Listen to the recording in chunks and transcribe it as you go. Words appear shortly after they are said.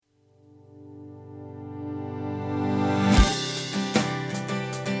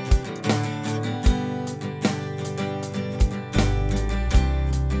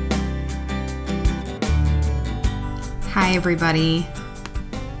Hi, everybody.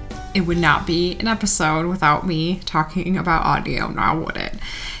 It would not be an episode without me talking about audio, now would it?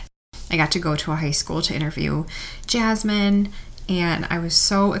 I got to go to a high school to interview Jasmine, and I was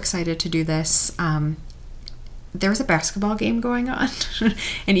so excited to do this. There was a basketball game going on,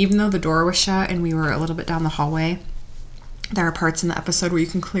 and even though the door was shut and we were a little bit down the hallway, there are parts in the episode where you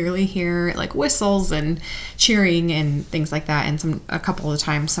can clearly hear like whistles and cheering and things like that. And a couple of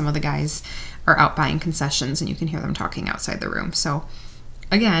times, some of the guys are out buying concessions and you can hear them talking outside the room. So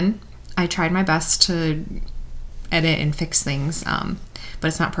again, I tried my best to edit and fix things, but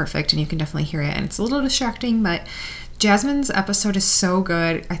it's not perfect and you can definitely hear it. And it's a little distracting, but Jasmine's episode is so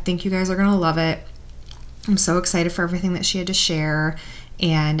good. I think you guys are going to love it. I'm so excited for everything that she had to share.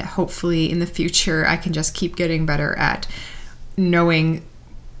 And hopefully in the future, I can just keep getting better at knowing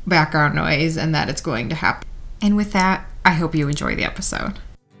background noise and that it's going to happen. And with that, I hope you enjoy the episode.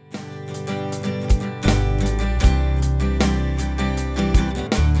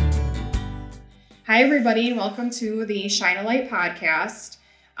 Hi, everybody, and welcome to the Shine a Light podcast.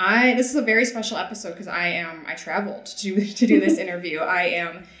 This is a very special episode because I traveled to do this interview. I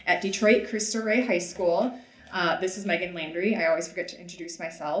am at Detroit Cristo Rey High School. This is Megan Landry. I always forget to introduce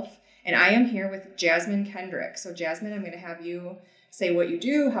myself. And I am here with Jasmine Kendrick. So Jasmine, I'm going to have you say what you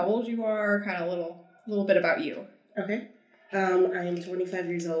do, how old you are, kind of a little bit about you. Okay. I am 25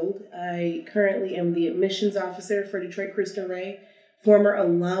 years old. I currently am the admissions officer for Detroit Cristo Rey, former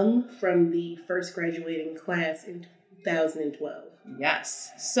alum from the first graduating class in 2012.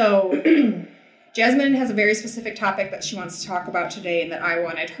 Yes. So Jasmine has a very specific topic that she wants to talk about today and that I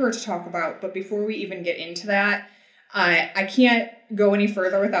wanted her to talk about. But before we even get into that, I can't go any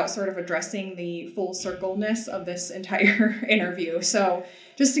further without sort of addressing the full circleness of this entire interview. So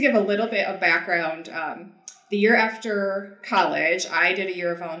just to give a little bit of background, the year after college, I did a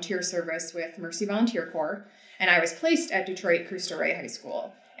year of volunteer service with Mercy Volunteer Corps, and I was placed at Detroit Cristo Rey High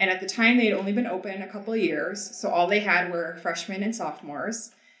School. And at the time, they had only been open a couple of years, so all they had were freshmen and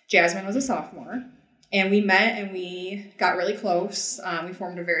sophomores. Jasmine was a sophomore, and we met and we got really close. We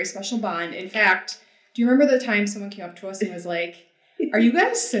formed a very special bond. In fact, do you remember the time someone came up to us and was like, "Are you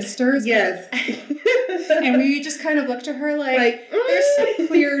guys sisters?" Yes. And we just kind of looked at her like there's some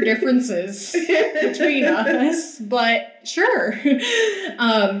clear differences between us, but sure.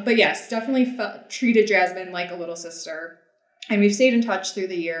 But yes, definitely treated Jasmine like a little sister. And we've stayed in touch through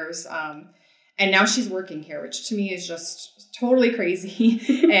the years. And now she's working here, which to me is just totally crazy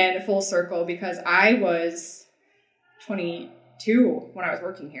and full circle because I was 22 when I was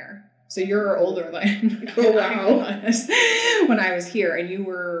working here. So you're older than I was when I was here. And you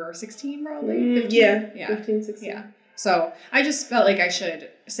were 16 probably? 15? Yeah, 15, 16. Yeah. So I just felt like I should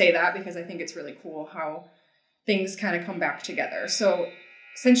say that because I think it's really cool how things kind of come back together. So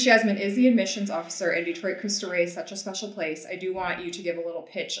since Jasmine is the admissions officer and Detroit Cristo Rey is such a special place, I do want you to give a little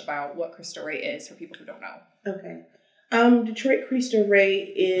pitch about what Cristo Rey is for people who don't know. Okay. Detroit Cristo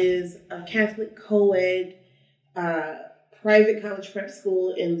Rey is a Catholic co-ed private college prep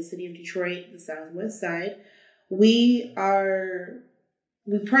school in the city of Detroit, the Southwest Side. We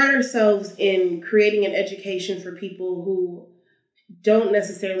pride ourselves in creating an education for people who don't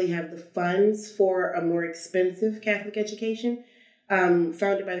necessarily have the funds for a more expensive Catholic education.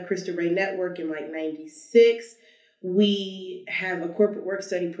 Founded by the Cristo Rey Network in 96, we have a corporate work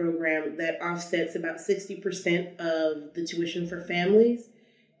study program that offsets about 60% of the tuition for families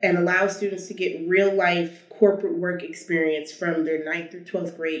and allows students to get real life corporate work experience from their 9th through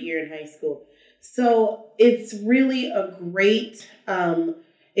 12th grade year in high school. So it's really a great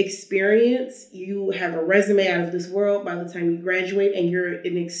experience. You have a resume out of this world by the time you graduate, and you're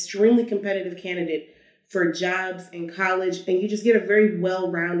an extremely competitive candidate for jobs in college, and you just get a very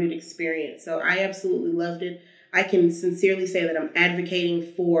well-rounded experience. So I absolutely loved it. I can sincerely say that I'm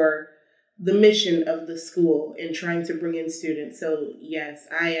advocating for the mission of the school and trying to bring in students. So yes,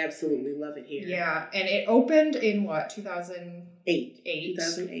 I absolutely love it here. Yeah, and it opened in what, 2008?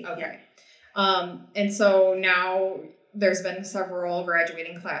 2008, okay. Yeah. And so now there's been several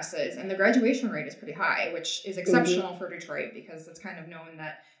graduating classes, and the graduation rate is pretty high, which is exceptional for Detroit because it's kind of known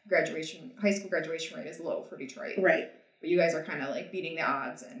that high school graduation rate is low for Detroit. Right. But you guys are kind of like beating the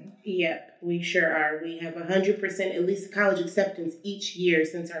odds. Yep, we sure are. We have 100% at least college acceptance each year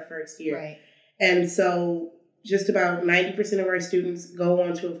since our first year. Right. And so just about 90% of our students go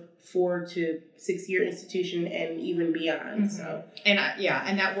on to a 4 to 6 year institution and even beyond. Mm-hmm. So and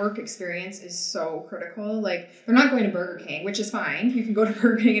that work experience is so critical. Like they're not going to Burger King, which is fine. You can go to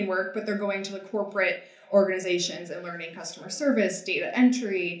Burger King and work, but they're going to the corporate organizations and learning customer service, data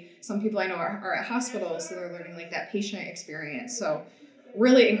entry. Some people I know are at hospitals, so they're learning like that patient experience. So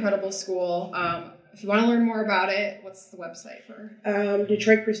really incredible school. if you want to learn more about it, what's the website for?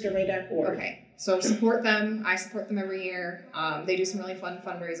 DetroitChristaRay.org. Okay, so support them. I support them every year. They do some really fun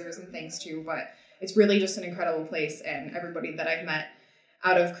fundraisers and things too, but it's really just an incredible place, and everybody that I've met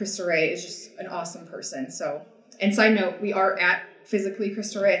out of Cristo Rey is just an awesome person. So, and side note, we are at physically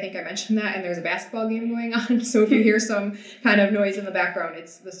Cristo Rey. I think I mentioned that, and there's a basketball game going on. So if you hear some kind of noise in the background,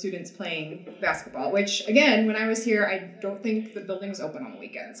 it's the students playing basketball, which again, when I was here, I don't think the building was open on the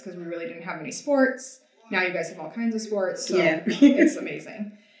weekends because we really didn't have any sports. Now you guys have all kinds of sports, so yeah. It's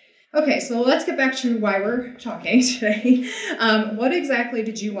amazing. Okay, so let's get back to why we're talking today. What exactly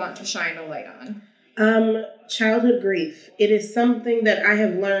did you want to shine a light on? Childhood grief. It is something that I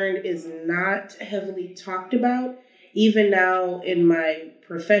have learned is not heavily talked about. Even now in my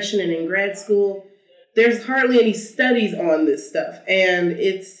profession and in grad school, there's hardly any studies on this stuff. And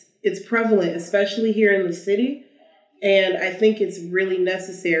it's prevalent, especially here in the city. And I think it's really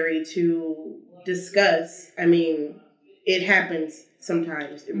necessary to discuss. I mean, it happens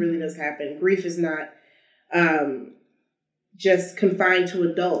sometimes. It really does happen. Grief is not just confined to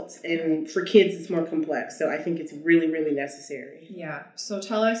adults, and for kids it's more complex, so I think it's really, really necessary. Yeah, so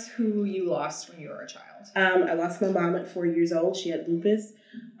tell us who you lost when you were a child. I lost my mom at 4 years old. She had lupus.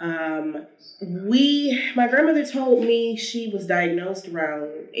 My grandmother told me she was diagnosed around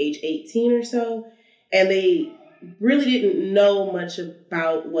age 18 or so, and they really didn't know much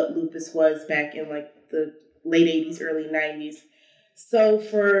about what lupus was back in like the late 80s, early 90s. So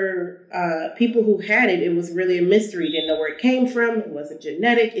for people who had it, it was really a mystery. Didn't know where it came from. It wasn't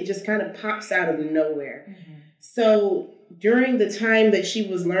genetic. It just kind of pops out of nowhere. Mm-hmm. So during the time that she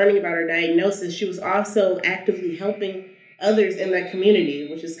was learning about her diagnosis, she was also actively helping others in that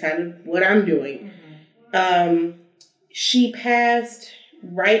community, which is kind of what I'm doing. Mm-hmm. She passed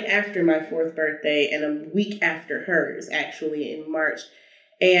right after my 4th birthday and a week after hers, actually in March.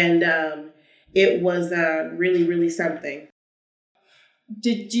 And it was really, really something.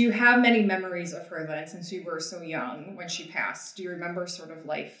 Did you have many memories of her then, since you were so young when she passed? Do you remember sort of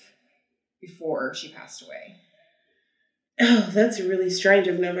life before she passed away? Oh, that's really strange.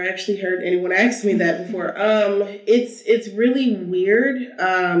 I've never actually heard anyone ask me that before. It's really weird.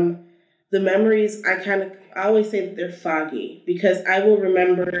 The memories, I always say that they're foggy, because I will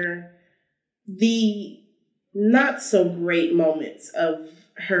remember the not so great moments of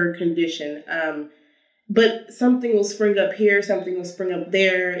her condition. But something will spring up here, something will spring up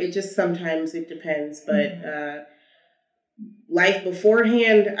there. It just sometimes it depends. But life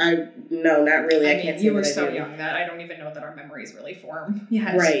beforehand, no, not really. I can't say you were so young that I don't even know that our memories really form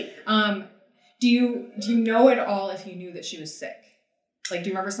yet. Right. Do you know at all if you knew that she was sick? Like, do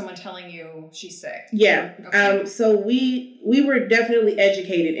you remember someone telling you she's sick? Yeah. Okay. So we were definitely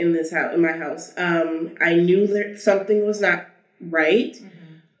educated in this house, in my house. I knew that something was not right. Mm-hmm.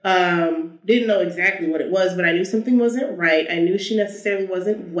 Didn't know exactly what it was, but I knew something wasn't right. I knew she necessarily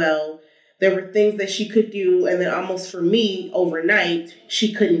wasn't well. There were things that she could do, and then almost for me, overnight,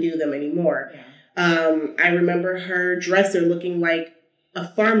 she couldn't do them anymore. Yeah. I remember her dresser looking like a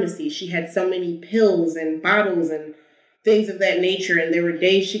pharmacy. She had so many pills and bottles and things of that nature, and there were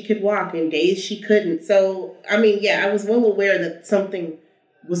days she could walk and days she couldn't. So, I mean, yeah, I was well aware that something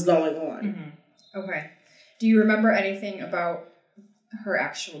was going on. Mm-hmm. Okay. Do you remember anything about her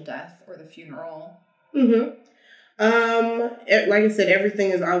actual death or the funeral? Mm-hmm. Like I said,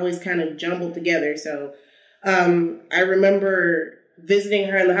 everything is always kind of jumbled together. So, I remember visiting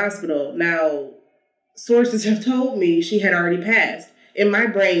her in the hospital. Now, sources have told me she had already passed. In my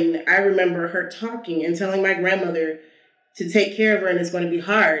brain, I remember her talking and telling my grandmother to take care of her and it's going to be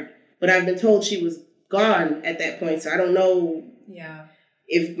hard. But I've been told she was gone at that point. So I don't know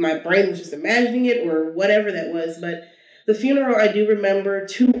if my brain was just imagining it or whatever that was. But the funeral, I do remember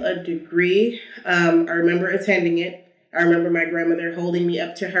to a degree. I remember attending it. I remember my grandmother holding me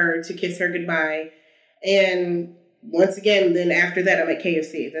up to her to kiss her goodbye. And once again, then after that, I'm at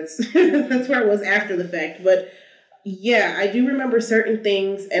KFC. That's where I was after the fact. But yeah, I do remember certain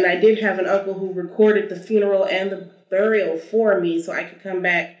things. And I did have an uncle who recorded the funeral and the burial for me so I could come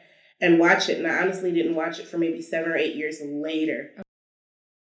back and watch it. And I honestly didn't watch it for maybe 7 or 8 years later.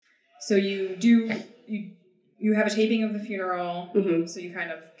 So you have a taping of the funeral, mm-hmm. So you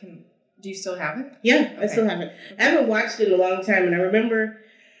kind of can... Do you still have it? Yeah, okay. I still have it. Okay. I haven't watched it in a long time, and I remember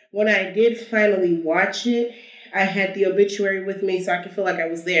when I did finally watch it, I had the obituary with me so I could feel like I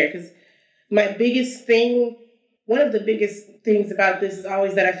was there. Because one of the biggest things about this is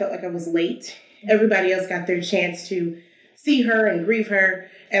always that I felt like I was late. Everybody else got their chance to see her and grieve her,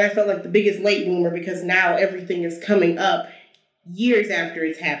 and I felt like the biggest late bloomer because now everything is coming up years after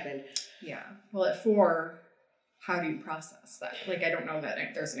it's happened. Yeah. Well, at 4... how do you process that? Like, I don't know that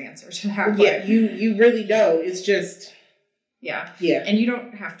there's an answer to that. Yeah, but you really don't. It's just... Yeah. Yeah. And you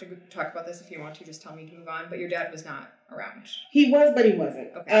don't have to talk about this if you want to. Just tell me to move on. But your dad was not around. He was, but he wasn't.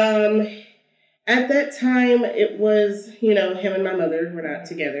 Okay. At that time, it was, him and my mother were not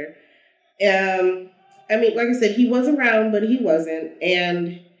together. I mean, like I said, he was around, but he wasn't.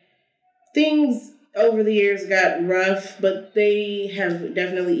 And things over the years got rough, but they have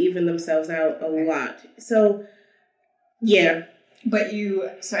definitely evened themselves out a lot. So, yeah. But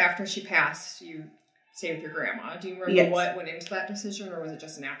so after she passed, you stayed with your grandma. Do you remember what went into that decision, or was it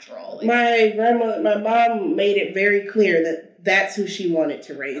just natural? My mom made it very clear that that's who she wanted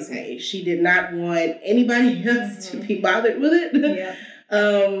to raise me. She did not want anybody else to be bothered with it. Yeah.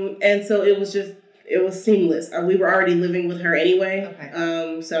 And so it was seamless. We were already living with her anyway.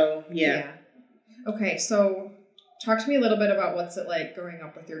 Okay. So, yeah. Okay, so talk to me a little bit about what's it like growing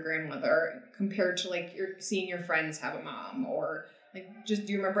up with your grandmother compared to, like, seeing your friends have a mom, or... Like, do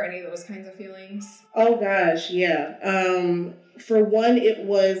you remember any of those kinds of feelings? Oh, gosh, yeah. For one, it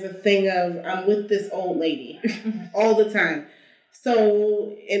was a thing of, I'm with this old lady all the time.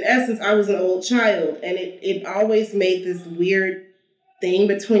 So, in essence, I was an old child, and it always made this weird thing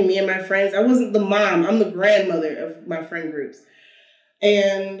between me and my friends. I wasn't the mom. I'm the grandmother of my friend groups.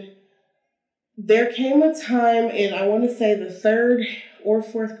 And there came a time in, I want to say, the 3rd or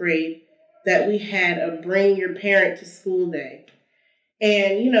 4th grade that we had a bring your parent to school day.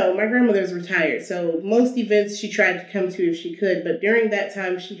 And, my grandmother's retired, so most events she tried to come to if she could, but during that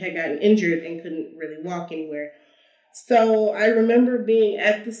time she had gotten injured and couldn't really walk anywhere. So I remember being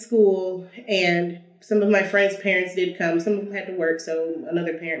at the school, and some of my friends' parents did come. Some of them had to work, so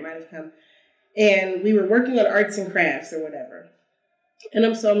another parent might have come. And we were working on arts and crafts or whatever. And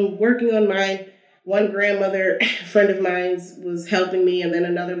I'm working on mine. One grandmother, a friend of mine's, was helping me, and then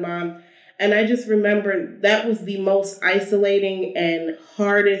another mom. And I just remember that was the most isolating and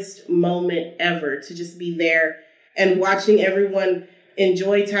hardest moment ever, to just be there and watching everyone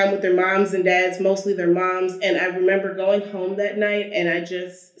enjoy time with their moms and dads, mostly their moms. And I remember going home that night and I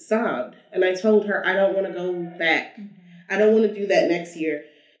just sobbed. And I told her, I don't want to go back. I don't want to do that next year.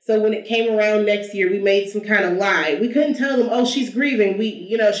 So when it came around next year, we made some kind of lie. We couldn't tell them, oh, she's grieving.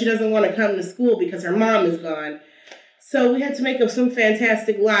 She doesn't want to come to school because her mom is gone. So we had to make up some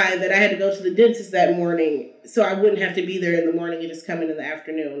fantastic lie that I had to go to the dentist that morning so I wouldn't have to be there in the morning and just come in the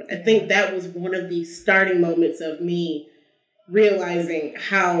afternoon. I think that was one of the starting moments of me realizing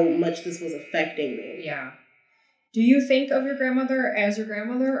how much this was affecting me. Yeah. Do you think of your grandmother as your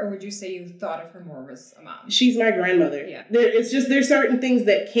grandmother, or would you say you thought of her more as a mom? She's my grandmother. Yeah. There's certain things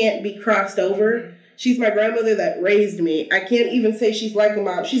that can't be crossed over. Mm-hmm. She's my grandmother that raised me. I can't even say she's like a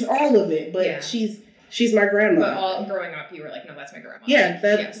mom. She's all of it, but She's my grandma. But all growing up, you were like, no, that's my grandma.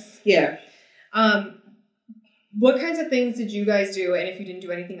 Yeah, yeah. What kinds of things did you guys do? And if you didn't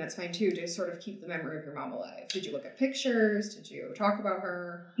do anything, that's fine too, to sort of keep the memory of your mom alive. Did you look at pictures? Did you talk about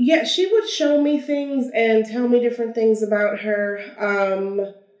her? Yeah, she would show me things and tell me different things about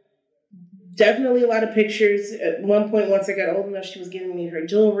her. Definitely a lot of pictures. At one point, once I got old enough, she was giving me her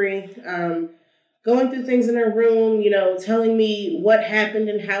jewelry. Going through things in her room, telling me what happened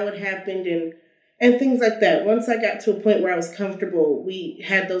and how it happened and things like that. Once I got to a point where I was comfortable, we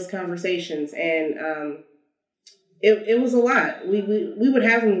had those conversations, and it was a lot. We would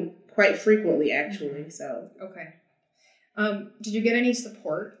have them quite frequently, actually. So okay. Did you get any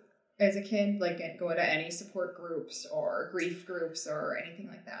support as a kid? Like go to any support groups or grief groups or anything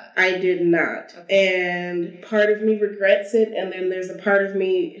like that? I did not, and part of me regrets it, and then there's a part of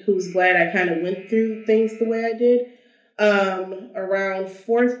me who's glad I kind of went through things the way I did. Around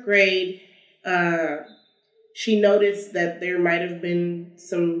 4th grade. She noticed that there might have been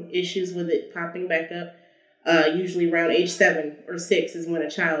some issues with it popping back up. Usually around age 7 or 6 is when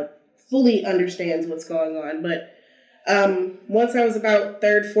a child fully understands what's going on. But once I was about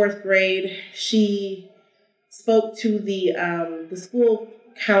 3rd, 4th grade, she spoke to the school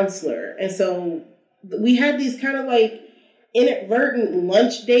counselor. And so we had these kind of like inadvertent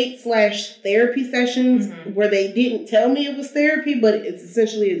lunch date / therapy sessions where they didn't tell me it was therapy, but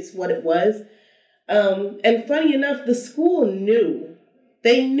it's what it was. And funny enough, the school knew.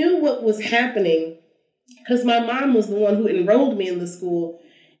 They knew what was happening because my mom was the one who enrolled me in the school.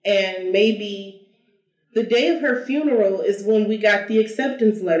 And maybe the day of her funeral is when we got the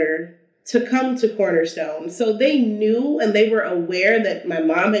acceptance letter to come to Cornerstone. So they knew and they were aware that my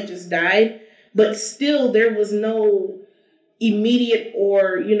mom had just died, but still there was no immediate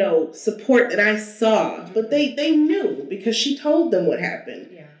or, support that I saw. But they knew because she told them what happened.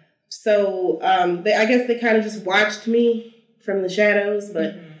 Yeah. So I guess they kind of just watched me from the shadows,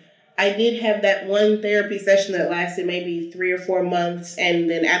 but I did have that one therapy session that lasted maybe 3 or 4 months, and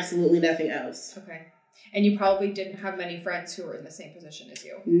then absolutely nothing else. Okay. And you probably didn't have many friends who were in the same position as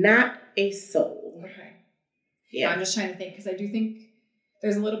you. Not a soul. Okay. Yeah. I'm just trying to think, because I do think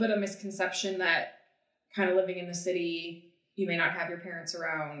there's a little bit of misconception that kind of living in the city, you may not have your parents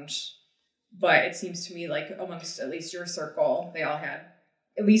around, but it seems to me like amongst at least your circle, they all had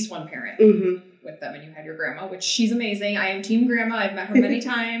at least one parent with them, and you had your grandma, which she's amazing. I am team grandma. I've met her many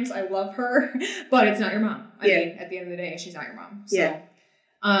times. I love her, but it's not your mom. I mean, at the end of the day, she's not your mom. So,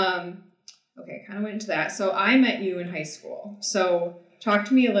 okay, kind of went into that. So I met you in high school. So talk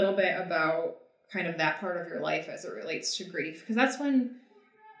to me a little bit about kind of that part of your life as it relates to grief, because that's when,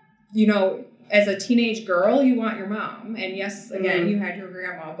 you know, as a teenage girl, you want your mom. And yes, again, you had your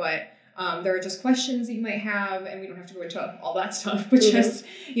grandma, but there are just questions that you might have, and we don't have to go into all that stuff, but just,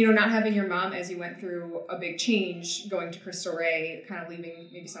 you know, not having your mom as you went through a big change, going to Cristo Rey, kind of leaving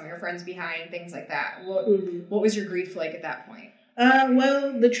maybe some of your friends behind, things like that. What was your grief like at that point?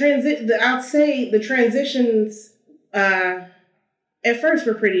 Well, I'd say the transitions at first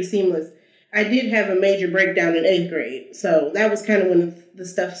were pretty seamless. I did have a major breakdown in 8th grade, so that was kind of when the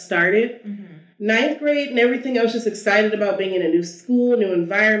stuff started. 9th grade and everything, I was just excited about being in a new school, new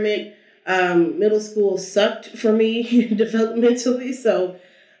environment. Middle school sucked for me developmentally, so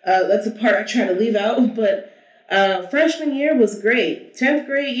that's a part I try to leave out. But freshman year was great. 10th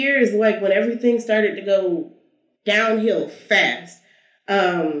grade year is like when everything started to go downhill fast.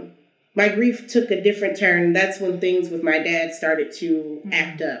 My grief took a different turn. That's when things with my dad started to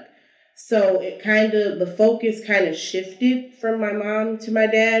act up. So the focus kind of shifted from my mom to my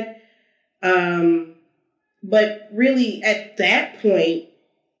dad. But really at that point,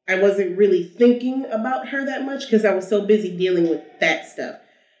 I wasn't really thinking about her that much because I was so busy dealing with that stuff.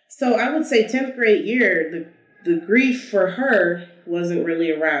 So I would say 10th grade year, the grief for her wasn't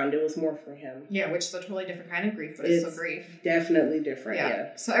really around. It was more for him. Yeah, which is a totally different kind of grief, but it's still grief. Definitely different,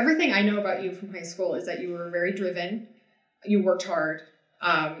 yeah. So everything I know about you from high school is that you were very driven. You worked hard.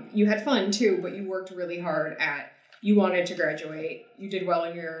 You had fun too, but you worked really hard you wanted to graduate. You did well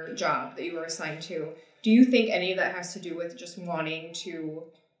in your job that you were assigned to. Do you think any of that has to do with just wanting to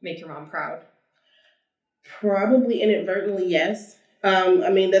make your mom proud? Probably inadvertently, yes.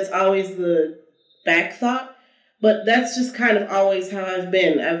 I mean, that's always the back thought, but that's just kind of always how I've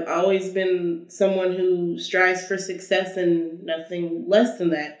been. I've always been someone who strives for success and nothing less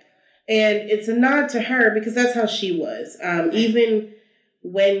than that. And it's a nod to her because that's how she was. Even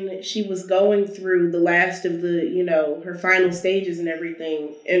when she was going through the last of her final stages and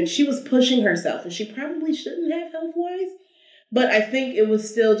everything, and she was pushing herself, and she probably shouldn't have health-wise, but I think it was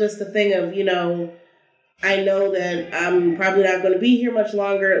still just a thing of, I know that I'm probably not going to be here much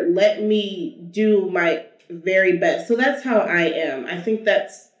longer. Let me do my very best. So that's how I am. I think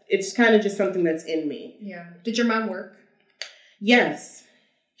it's kind of just something that's in me. Yeah. Did your mom work? Yes,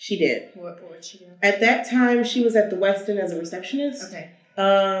 she did. What did she do? At that time, she was at the Westin as a receptionist. Okay.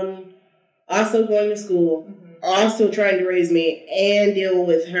 Also going to school, also trying to raise me and deal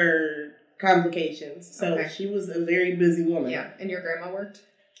with her complications. So she was a very busy woman. Yeah. And your grandma worked?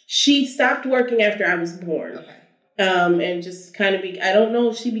 She stopped working after I was born. Okay. And just kind of I don't know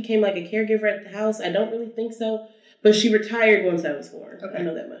if she became like a caregiver at the house. I don't really think so. But she retired once I was born. Okay. I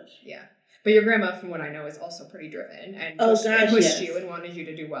know that much. Yeah. But your grandma, from what I know, is also pretty driven and pushed you and wanted you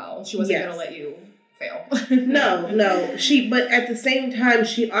to do well. She wasn't going to let you fail. No. But at the same time,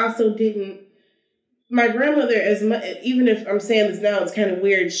 she also didn't. My grandmother, as much, even if I'm saying this now, it's kind of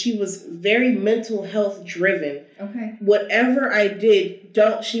weird. She was very mental health driven. Okay. Whatever I did,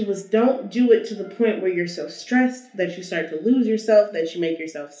 don't do it to the point where you're so stressed that you start to lose yourself, that you make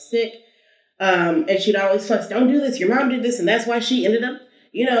yourself sick. And she'd always fuss, don't do this. Your mom did this, and that's why she ended up,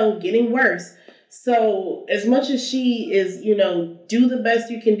 getting worse. So as much as she is, do the best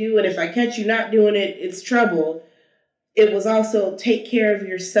you can do, and if I catch you not doing it, it's trouble. It was also take care of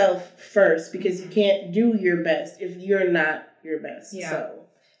yourself first, because you can't do your best if you're not your best. Yeah.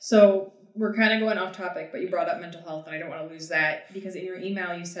 So we're kind of going off topic, but you brought up mental health, and I don't want to lose that, because in your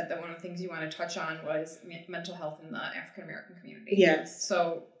email you said that one of the things you want to touch on was mental health in the African American community. Yes.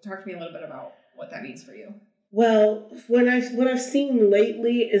 So talk to me a little bit about what that means for you. Well, what I've seen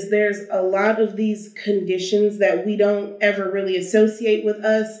lately is there's a lot of these conditions that we don't ever really associate with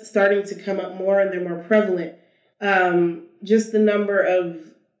us starting to come up more, and they're more prevalent. Just the number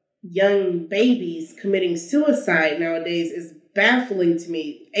of young babies committing suicide nowadays is baffling to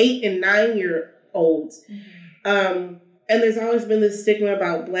me. 8 and 9-year-olds. And there's always been this stigma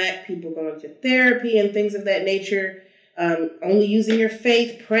about Black people going to therapy and things of that nature. Only using your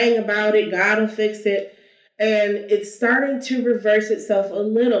faith, praying about it, God will fix it. And it's starting to reverse itself a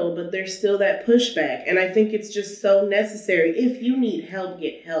little, but there's still that pushback. And I think it's just so necessary. If you need help,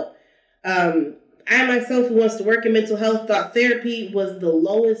 get help. I myself, who wants to work in mental health, thought therapy was the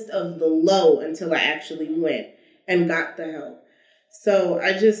lowest of the low until I actually went and got the help. So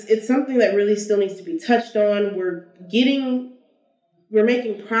it's something that really still needs to be touched on. We're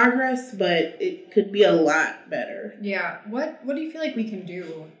making progress, but it could be a lot better. Yeah. What do you feel like we can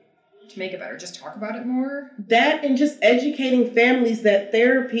do to make it better? Just talk about it more? That, and just educating families that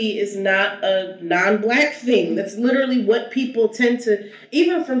therapy is not a non-Black thing. That's literally what people tend to,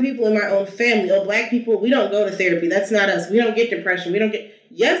 even from people in my own family. Oh, Black people, we don't go to therapy. That's not us. We don't get depression.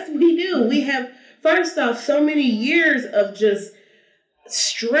 Yes, we do. We have, first off, so many years of just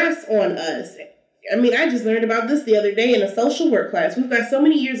stress on us. I mean, I just learned about this the other day in a social work class. We've got so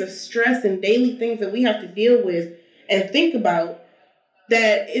many years of stress and daily things that we have to deal with and think about,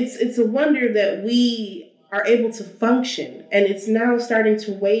 that it's a wonder that we are able to function, and it's now starting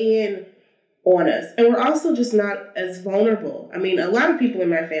to weigh in on us. And we're also just not as vulnerable. I mean, a lot of people in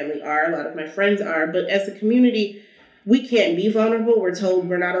my family are, a lot of my friends are, but as a community, we can't be vulnerable. We're told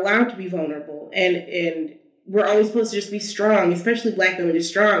we're not allowed to be vulnerable. And we're always supposed to just be strong, especially Black women, just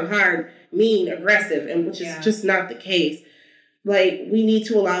strong, hard, mean, aggressive, and which is just not the case. Like, we need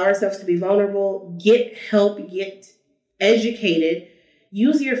to allow ourselves to be vulnerable, get help, get educated.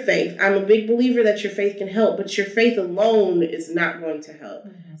 Use your faith. I'm a big believer that your faith can help, but your faith alone is not going to help.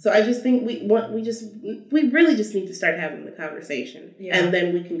 Mm-hmm. So I just think we really just need to start having the conversation, and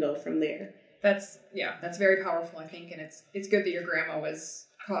then we can go from there. That's very powerful, I think, and it's good that your grandma was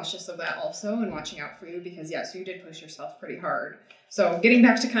cautious of that also and watching out for you, because yes, you did push yourself pretty hard. So getting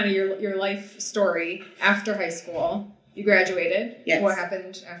back to kind of your life story after high school, you graduated. Yes. What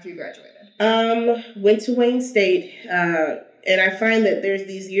happened after you graduated? Went to Wayne State. And I find that there's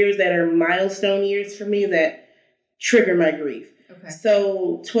these years that are milestone years for me that trigger my grief. Okay.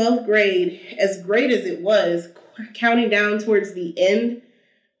 So 12th grade, as great as it was, counting down towards the end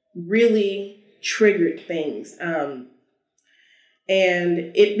really triggered things. And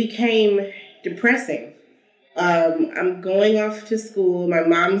it became depressing. I'm going off to school. My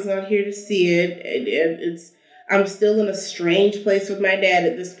mom's not here to see it. I'm still in a strange place with my dad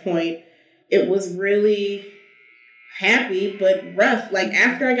at this point. It was really happy, but rough. Like,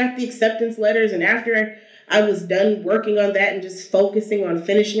 after I got the acceptance letters and after I was done working on that and just focusing on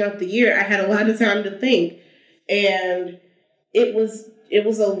finishing out the year, I had a lot of time to think. And it was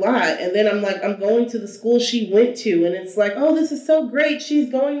a lot. And then I'm going to the school she went to, and it's like, oh, this is so great.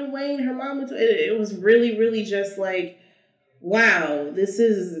 She's going to Wayne. Her mom went to it. It was really, really just like, wow, this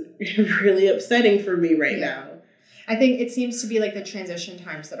is really upsetting for me right now. I think it seems to be like the transition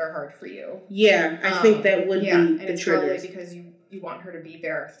times that are hard for you. Yeah, I think that would be and the it's triggers. Probably because you want her to be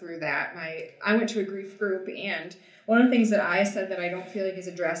there through that. I went to a grief group, and one of the things that I said that I don't feel like is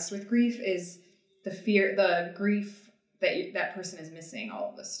addressed with grief is the grief that person is missing all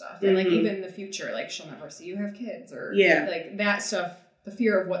of this stuff. Mm-hmm. And like even the future, like she'll never see you have kids, or like that stuff. The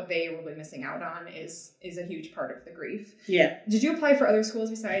fear of what they will be missing out on is a huge part of the grief. Yeah. Did you apply for other schools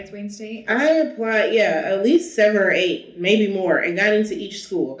besides Wayne State? I applied, at least 7 or 8, maybe more, and got into each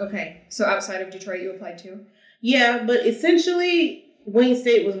school. Okay. So outside of Detroit, you applied too? Yeah, but essentially, Wayne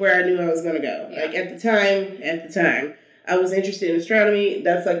State was where I knew I was going to go. Yeah. Like, at the time, I was interested in astronomy.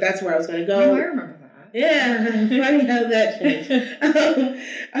 That's where I was going to go. Oh, I remember that. Yeah, funny how that changed.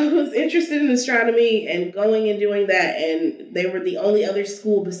 I was interested in astronomy and going and doing that, and they were the only other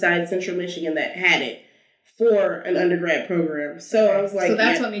school besides Central Michigan that had it for an undergrad program. So I was like, so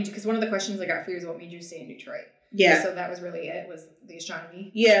that's what made you, because one of the questions I got for you is what made you stay in Detroit. Yeah. So that was really it, was the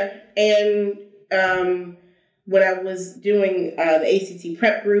astronomy. Yeah, and when I was doing the ACT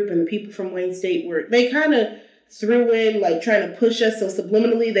prep group, and the people from Wayne State they kind of threw in, like, trying to push us. So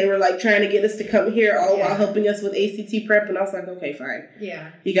subliminally, they were, like, trying to get us to come here all while helping us with ACT prep. And I was like, okay, fine. Yeah.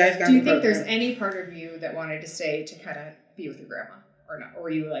 You guys got Do you think there's any part of you that wanted to stay to kind of be with your grandma? Or not? Or were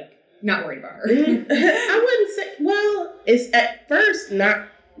you, like, not worried about her? I wouldn't say, well, it's at first not,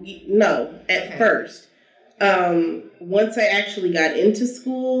 no, at first. Once I actually got into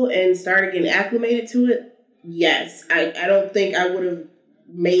school and started getting acclimated to it, yes. I don't think I would have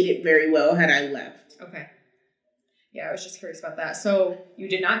made it very well had I left. Okay. Yeah, I was just curious about that. So you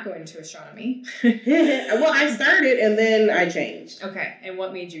did not go into astronomy. Well, I started and then I changed. Okay. And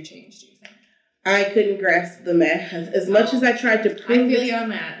what made you change, do you think? I couldn't grasp the math. As much as I tried to prove I feel you on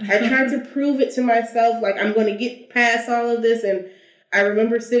that. I tried to prove it to myself, like, I'm going to get past all of this. And I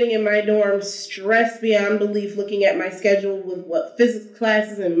remember sitting in my dorm stressed beyond belief, looking at my schedule with what physics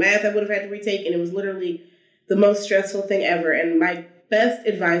classes and math I would have had to retake. And it was literally the most stressful thing ever. And my best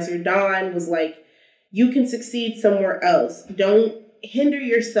advisor, Dawn, was like, you can succeed somewhere else. Don't hinder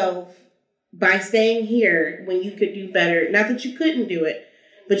yourself by staying here when you could do better. Not that you couldn't do it,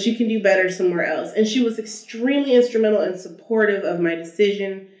 but you can do better somewhere else. And she was extremely instrumental and supportive of my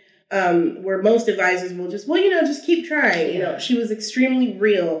decision, where most advisors will just, just keep trying. She was extremely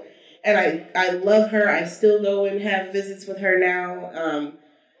real. And I love her. I still go and have visits with her now.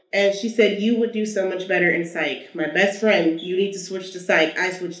 And she said, you would do so much better in psych. My best friend, you need to switch to psych.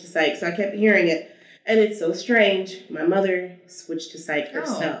 I switched to psych. So I kept hearing it. And it's so strange. My mother switched to psych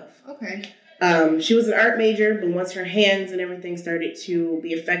herself. Oh, okay. She was an art major, but once her hands and everything started to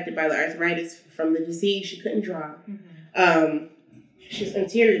be affected by the arthritis from the disease, she couldn't draw. Mm-hmm. She's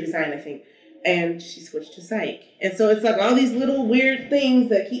interior design, I think. And she switched to psych. And so it's like all these little weird things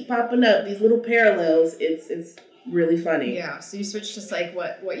that keep popping up, these little parallels. It's really funny. Yeah, so you switched to psych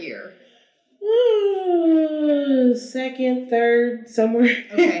what year? Second, third, somewhere.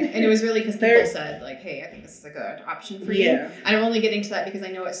 Okay, and it was really because people said, like, hey, I think this is a good option for you. Yeah. And I'm only getting to that because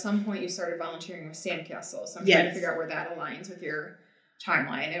I know at some point you started volunteering with Sandcastle, so I'm trying to figure out where that aligns with your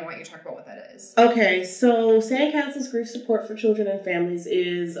timeline, and I want you to talk about what that is. Okay, so Sandcastle's Grief Support for Children and Families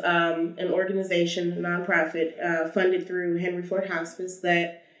is an organization, a nonprofit, funded through Henry Ford Hospice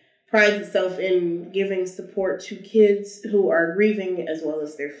that prides itself in giving support to kids who are grieving as well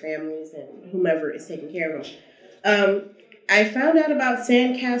as their families and whomever is taking care of them. I found out about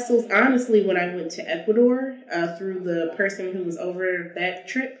Sandcastles, honestly, when I went to Ecuador through the person who was over that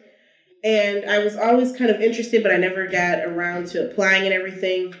trip. And I was always kind of interested, but I never got around to applying and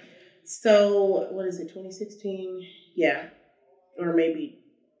everything. So, 2016? Yeah. Or maybe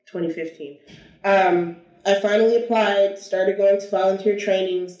 2015. I finally applied, started going to volunteer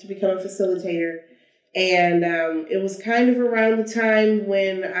trainings to become a facilitator. And it was kind of around the time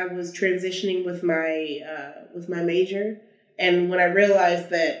when I was transitioning with my major. And when I realized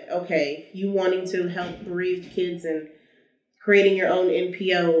that, okay, you wanting to help bereaved kids and creating your own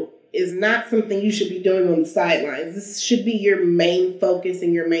NPO is not something you should be doing on the sidelines. This should be your main focus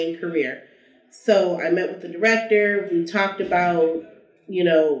and your main career. So I met with the director. We talked about,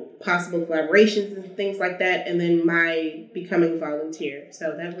 possible collaborations and things like that. And then my becoming a volunteer.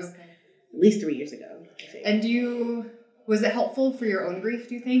 So that was at least 3 years ago, I think. And was it helpful for your own grief,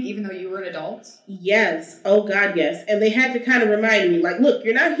 do you think, even though you were an adult? Yes. Oh, God, yes. And they had to kind of remind me, like, look,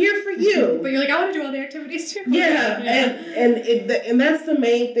 you're not here for you. But you're like, I want to do all the activities too. Yeah. And that's the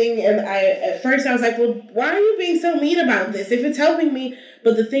main thing. And at first I was like, well, why are you being so mean about this if it's helping me?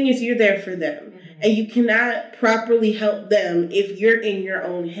 But the thing is, you're there for them. Mm-hmm. And you cannot properly help them if you're in your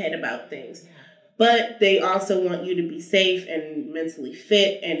own head about things. But they also want you to be safe and mentally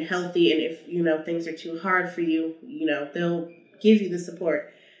fit and healthy. And if, things are too hard for you, they'll give you the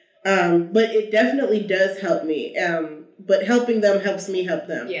support. But it definitely does help me. But helping them helps me help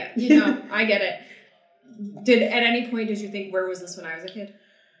them. Yeah, I get it. At any point did you think, where was this when I was a kid?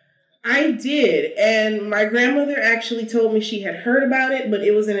 I did. And my grandmother actually told me she had heard about it, but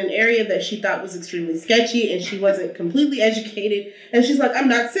it was in an area that she thought was extremely sketchy and she wasn't completely educated. And she's like, I'm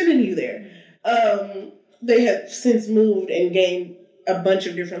not sending you there. They have since moved and gained a bunch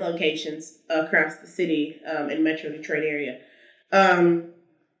of different locations across the city in Metro Detroit area.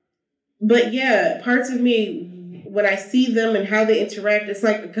 But yeah, parts of me, when I see them and how they interact, it's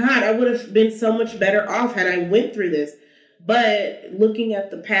like, God, I would have been so much better off had I went through this. But looking at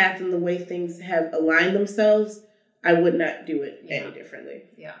the path and the way things have aligned themselves, I would not do it any differently.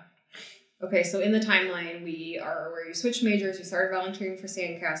 Yeah. Okay, so in the timeline, we are where you switched majors, you started volunteering for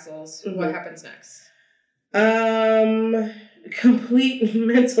Sandcastles. Mm-hmm. What happens next? Complete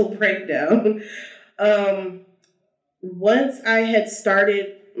mental breakdown. Once I had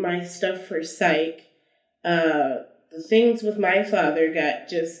started my stuff for psych, the things with my father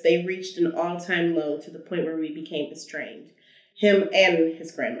they reached an all-time low to the point where we became estranged. Him and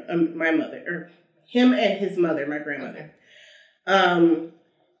his mother, my grandmother. Okay.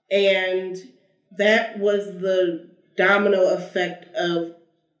 And that was the domino effect of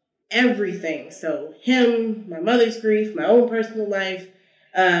everything. So him, my mother's grief, my own personal life,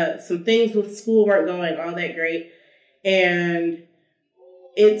 some things with school weren't going all that great. And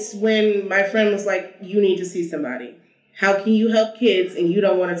it's when my friend was like, you need to see somebody. How can you help kids and you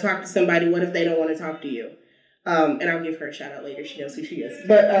don't want to talk to somebody? What if they don't want to talk to you? And I'll give her a shout out later. She knows who she is.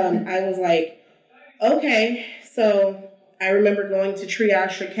 But I was like, okay. So I remember going to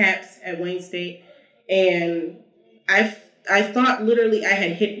triage for CAPS at Wayne State. And I thought literally I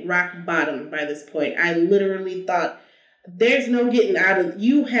had hit rock bottom by this point. I literally thought, there's no getting out of,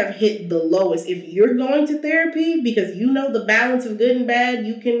 you have hit the lowest. If you're going to therapy because you know the balance of good and bad,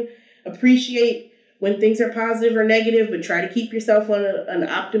 you can appreciate when things are positive or negative, but try to keep yourself on an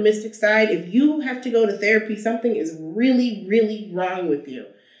optimistic side. If you have to go to therapy, something is really, really wrong with you.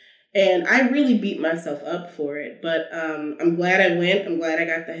 And I really beat myself up for it. But I'm glad I went. I'm glad I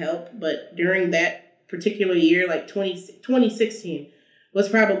got the help. But during that particular year, like 2016, was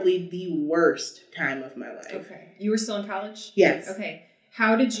probably the worst time of my life. Okay. You were still in college? Yes. Okay.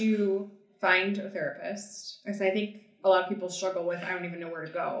 How did you find a therapist? Because I think a lot of people struggle with, I don't even know where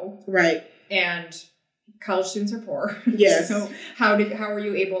to go. Right. And college students are poor. Yes. So how were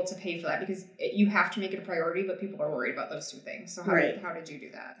you able to pay for that? Because you have to make it a priority, but people are worried about those two things. So how did you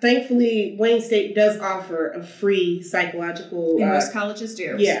do that? Thankfully, Wayne State does offer a free psychological... most colleges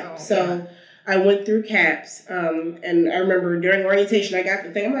do. Yeah. So I went through CAPS, and I remember during orientation, I got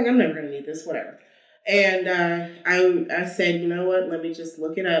the thing. I'm like, I'm never going to need this, whatever. And I said, you know what? Let me just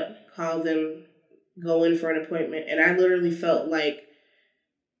look it up, call them, go in for an appointment. And I literally felt like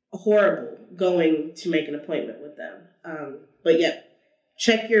horrible going to make an appointment with them. But yeah,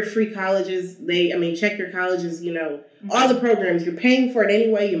 check your free colleges. Check your colleges, all the programs. You're paying for it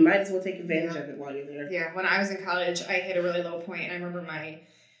anyway. You might as well take advantage of it while you're there. Yeah, when I was in college, I hit a really low point. And I remember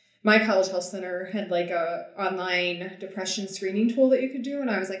my college health center had like a online depression screening tool that you could do.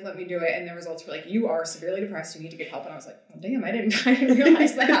 And I was like, let me do it. And the results were like, you are severely depressed. You need to get help. And I was like, well, damn, I didn't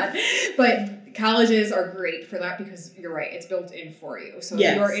realize that. But colleges are great for that because you're right. It's built in for you. So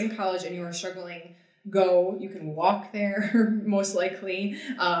if you're in college and you are struggling, go. You can walk there, most likely.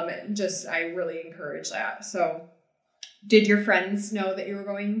 I really encourage that. So did your friends know that you were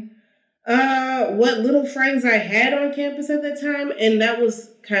going? What little friends I had on campus at that time, and that was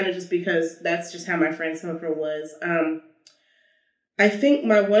kind of just because that's just how my friend circle was. I think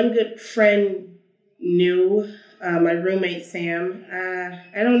my one good friend knew, my roommate Sam.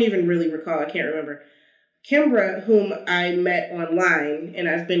 I don't even really recall. I can't remember. Kimbra, whom I met online, and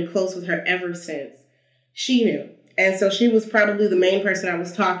I've been close with her ever since, she knew. And so she was probably the main person I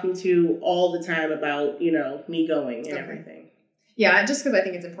was talking to all the time about, me going and everything. Yeah, just because I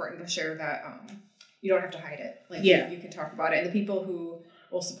think it's important to share that you don't have to hide it. You can talk about it. And the people who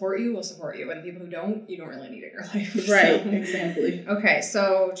will support you. And the people who don't, you don't really need in your life. Right, exactly. Okay,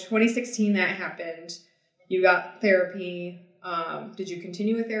 so 2016 that happened. You got therapy. Did you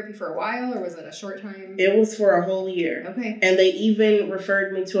continue with therapy for a while, or was it a short time? It was for a whole year. Okay. And they even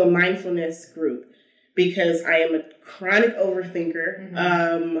referred me to a mindfulness group because I am a chronic overthinker.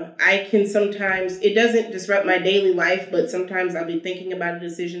 Mm-hmm. I can sometimes, it doesn't disrupt my daily life, but sometimes I'll be thinking about a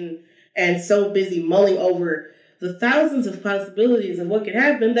decision and so busy mulling over the thousands of possibilities of what could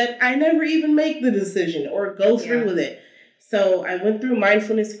happen that I never even make the decision or go through with it. So I went through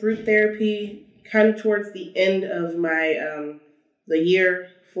mindfulness group therapy kind of towards the end of my the year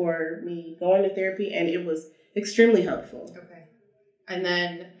for me going to therapy, and it was extremely helpful. Okay. And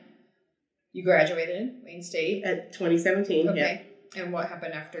then you graduated Wayne State at 2017. Okay. Yeah. And what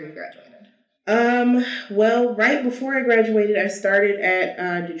happened after you graduated? Well, right before I graduated, I started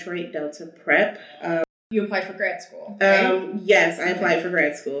at Detroit Delta Prep. You applied for grad school, right? Yes, I applied for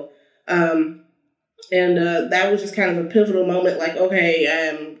grad school. And that was just kind of a pivotal moment. Like, okay,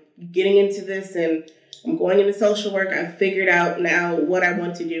 I'm getting into this and I'm going into social work. I figured out now what I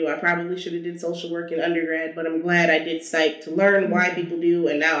want to do. I probably should have did social work in undergrad, but I'm glad I did psych to learn why people do,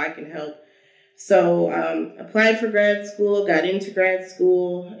 and now I can help. So applied for grad school, got into grad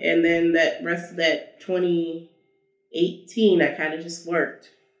school, and then that rest of that 2018, I kind of just worked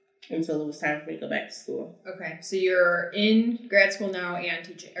until it was time for me to go back to school. Okay, so you're in grad school now and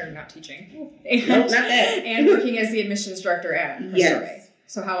teaching, or not teaching. And, nope, not that. And working as the admissions director at Crystal Yes. Ray.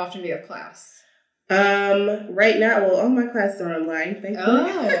 So how often do you have class? Right now, well, all my classes are online, thankfully.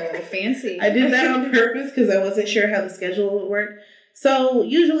 Oh, fancy. I did that on purpose because I wasn't sure how the schedule would work. So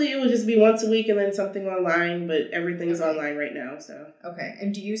usually it would just be once a week and then something online, but everything's online right now. So okay,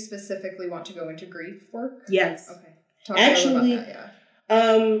 and do you specifically want to go into grief work? Yes. Okay. Talk a little about that, yeah.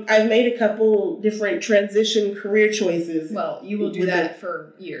 I've made a couple different transition career choices. Well, you will do that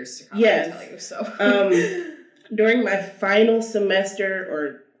for years to come. Yes. I tell you so. During my final semester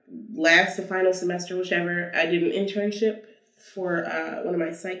or last to final semester, whichever, I did an internship for one of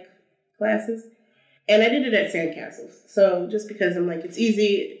my psych classes. And I did it at Sandcastles. So just because I'm like, it's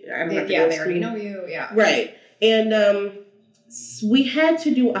easy. I don't have to go to they school. already know you. Yeah. Right. And we had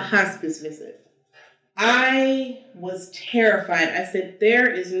to do a hospice visit. I was terrified. I said, there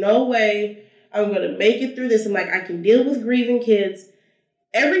is no way I'm going to make it through this. I'm like, I can deal with grieving kids.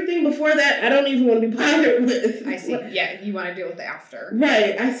 Everything before that, I don't even want to be bothered with. I see. Yeah, you want to deal with the after.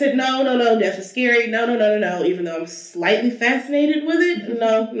 Right. I said, no, death is scary. No. Even though I'm slightly fascinated with it.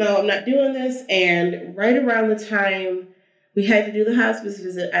 No, I'm not doing this. And right around the time we had to do the hospice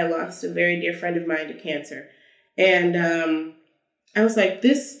visit. I lost a very dear friend of mine to cancer. And I was like,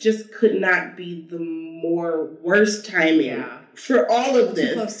 this just could not be the more worst timing for all of this.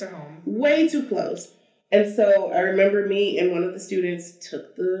 Too close to home. Way too close. And so I remember me and one of the students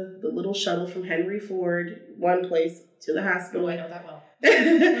took the little shuttle from Henry Ford, one place, to the hospital. Oh, I know that well.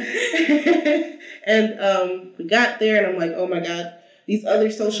 And we got there, and I'm like, oh my God, these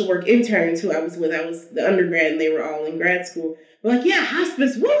other social work interns who I was with, I was the undergrad, and they were all in grad school. We're like, yeah,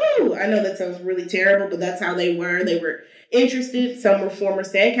 hospice, woohoo! I know that sounds really terrible, but that's how they were. They were interested. Some were former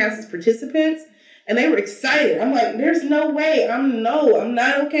Sandcastles participants, and they were excited. I'm like, there's no way. I'm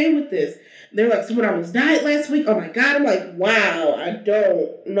not okay with this. They're like, someone almost died last week. Oh my God. I'm like, wow, I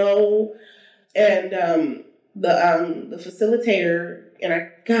don't know. And the facilitator, and I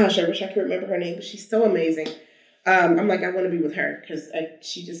wish I could remember her name, but she's so amazing. I'm like, I want to be with her because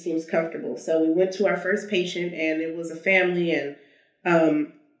she just seems comfortable. So we went to our first patient, and it was a family, and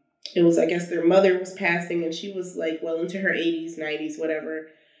it was, I guess, their mother was passing, and she was like well into her 80s, 90s, whatever.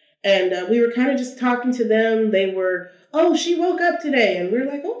 And we were kind of just talking to them. They were, oh, she woke up today. And we were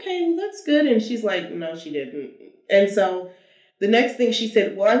like, okay, well, that's good. And she's like, no, she didn't. And so the next thing she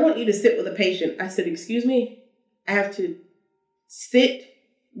said, well, I want you to sit with a patient. I said, excuse me, I have to sit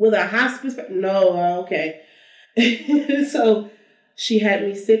with a hospice? No, okay. So she had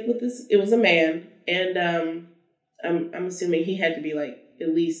me sit with this. It was a man. And I'm assuming he had to be like at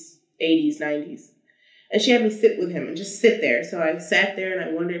least 80s, 90s. And she had me sit with him and just sit there. So I sat there and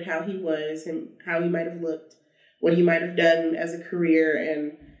I wondered how he was and how he might have looked, what he might have done as a career,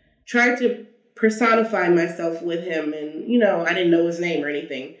 and tried to personify myself with him. And, I didn't know his name or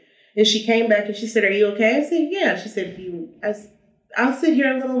anything. And she came back and she said, are you okay? I said, yeah. She said, I'll sit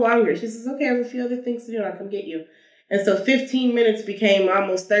here a little longer. She says, okay, I have a few other things to do and I'll come get you. And so 15 minutes became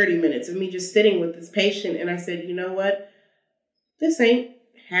almost 30 minutes of me just sitting with this patient. And I said, you know what? This ain't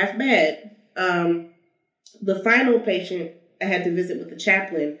half bad. The final patient I had to visit with the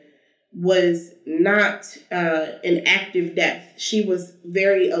chaplain was not an active death. She was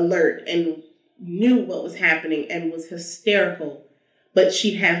very alert and knew what was happening and was hysterical, but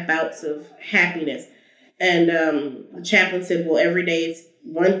she'd have bouts of happiness. And the chaplain said, well, every day it's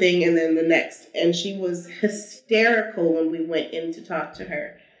one thing and then the next. And she was hysterical when we went in to talk to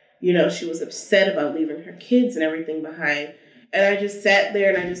her. She was upset about leaving her kids and everything behind. And I just sat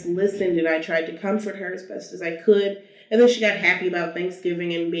there and I just listened and I tried to comfort her as best as I could. And then she got happy about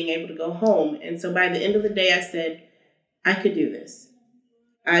Thanksgiving and being able to go home. And so by the end of the day, I said, I could do this.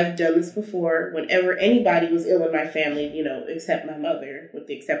 I've done this before. Whenever anybody was ill in my family, except my mother, with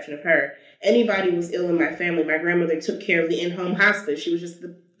the exception of her, anybody was ill in my family, my grandmother took care of the in-home hospice. She was just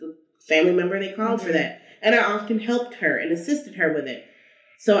the family member they called for that. And I often helped her and assisted her with it.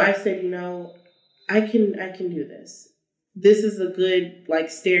 So I said, I can do this. This is a good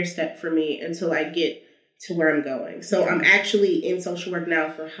stair step for me until I get to where I'm going. So I'm actually in social work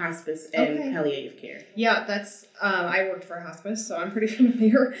now for hospice and palliative care. Yeah, that's, I worked for a hospice, so I'm pretty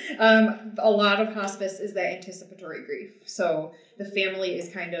familiar. A lot of hospice is that anticipatory grief. So the family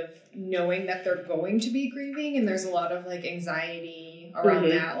is kind of knowing that they're going to be grieving, and there's a lot of anxiety around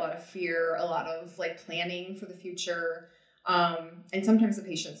that, a lot of fear, a lot of planning for the future. And sometimes the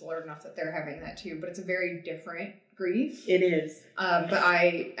patients alert enough that they're having that too, but it's a very different grief. It is. But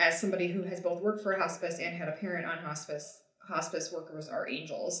I, as somebody who has both worked for a hospice and had a parent on hospice workers are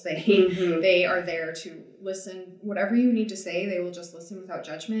angels. They are there to listen. Whatever you need to say, they will just listen without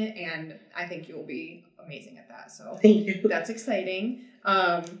judgment. And I think you'll be amazing at that. So thank you. That's exciting.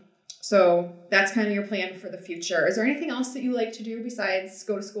 So that's kind of your plan for the future. Is there anything else that you like to do besides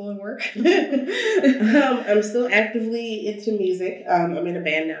go to school and work? I'm still actively into music. I'm in a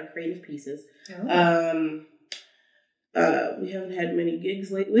band now, Creative Pieces. Oh. We haven't had many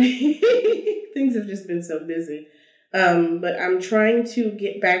gigs lately. Things have just been so busy. But I'm trying to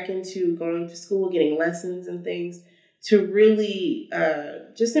get back into going to school, getting lessons and things to really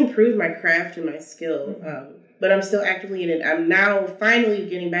just improve my craft and my skill. But I'm still actively in it. I'm now finally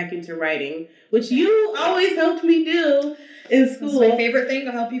getting back into writing, which you always helped me do in school. It's my favorite thing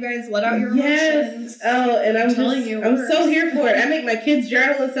to help you guys let out your emotions. Oh, and I'm so here for it. I make my kids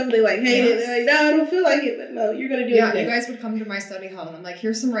journal and stuff. They hate it. They're like, no, I don't feel like it. But no, you're going to do it. Yeah, you guys would come to my study hall and I'm like,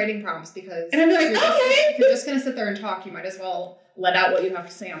 here's some writing prompts because and I'm like, if you're just going to sit there and talk, you might as well let out what you have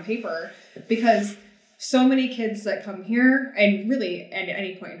to say on paper, because so many kids that come here, and really at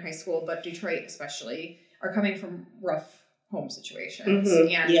any point in high school, but Detroit especially, are coming from rough home situations.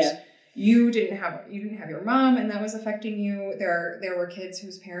 And you didn't have your mom, and that was affecting you. There were kids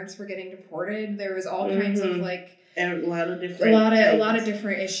whose parents were getting deported. There was all kinds of like and a lot of different a lot of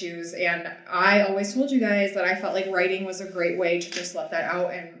different issues. And I always told you guys that I felt like writing was a great way to just let that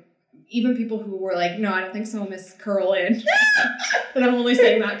out. And even people who were like, no, I don't think so, Miss Curl in. And I'm only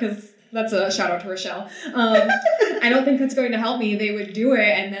saying that because that's a shout out to Rochelle. I don't think that's going to help me. They would do it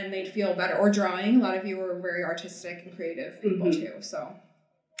and then they'd feel better. Or drawing. A lot of you were very artistic and creative people too. So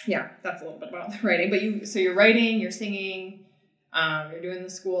yeah, that's a little bit about the writing. But you're writing, you're singing, you're doing the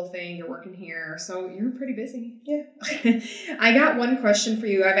school thing, you're working here. So you're pretty busy. Yeah. I got one question for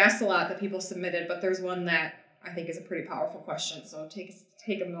you. I've asked a lot that people submitted, but there's one that I think is a pretty powerful question. So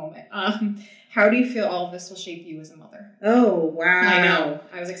take a moment. How do you feel all of this will shape you as a mother? Oh, wow. I know.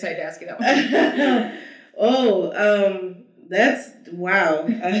 I was excited to ask you that one. That's, wow.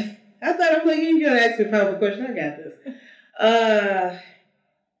 I thought, I'm like, you're going to ask me a powerful question. I got this.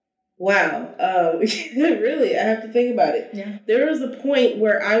 Wow. Really, I have to think about it. Yeah. There was a point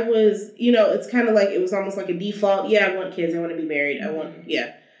where I was, it's kind of like, it was almost like a default. Yeah, I want kids. I want to be married.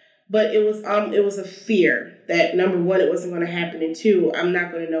 But it was a fear that, number one, it wasn't going to happen, and two, I'm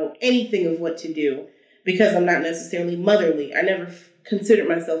not going to know anything of what to do because I'm not necessarily motherly. I never considered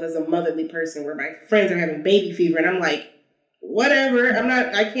myself as a motherly person where my friends are having baby fever and I'm like, whatever,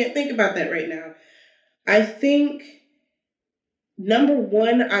 I can't think about that right now. I think, number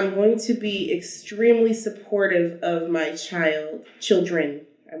one, I'm going to be extremely supportive of my children.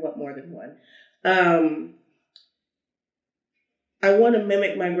 I want more than one. I want to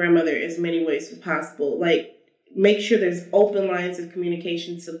mimic my grandmother as many ways as possible. Like, make sure there's open lines of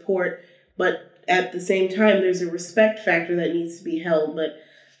communication support, but at the same time, there's a respect factor that needs to be held. But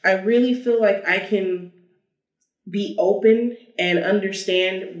I really feel like I can be open and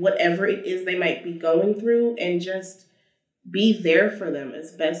understand whatever it is they might be going through and just be there for them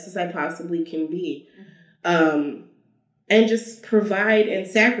as best as I possibly can be. And just provide and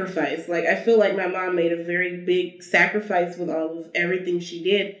sacrifice. Like, I feel like my mom made a very big sacrifice with all of everything she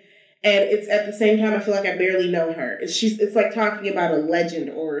did. And it's at the same time, I feel like I barely know her. It's like talking about a legend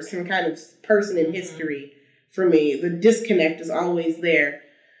or some kind of person in history for me. The disconnect is always there.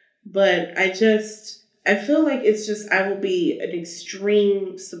 But I feel like it's just, I will be an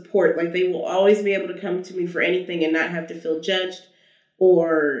extreme support. Like, they will always be able to come to me for anything and not have to feel judged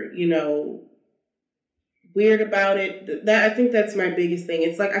or, weird about it. I think that's my biggest thing.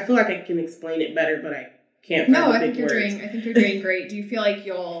 It's like, I feel like I can explain it better, but I can't find No, the I big think words. I think you're doing great. Do you feel like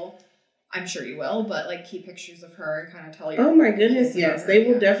I'm sure you will, but like keep pictures of her and kind of tell your Oh my goodness, yes. They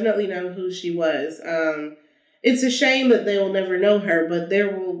will yeah. definitely know who she was. It's a shame that they will never know her, but they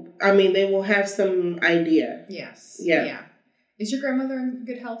will have some idea. Yes. Yeah. Is your grandmother in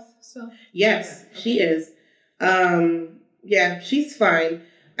good health still? Yes, yeah. Okay. She is. Yeah, she's fine.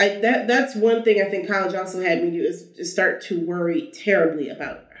 That's one thing I think college also had me do is to start to worry terribly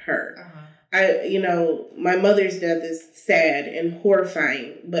about her. My mother's death is sad and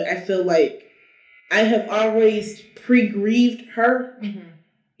horrifying, but I feel like I have always pre-grieved her. Mm-hmm.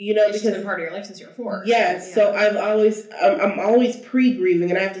 Because she's been part of your life since you were 4. Yes, so I'm always pre-grieving,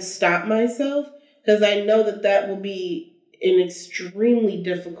 and I have to stop myself because I know that will be an extremely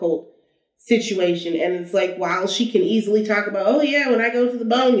difficult situation. And it's like, while she can easily talk about, oh yeah, when I go to the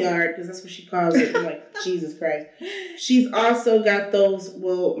boneyard, because that's what she calls it, I'm like, Jesus Christ. She's also got those,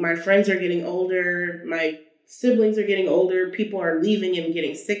 well, my friends are getting older, my siblings are getting older, people are leaving and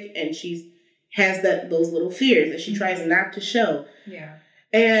getting sick, and she has those little fears that she tries not to show. Yeah.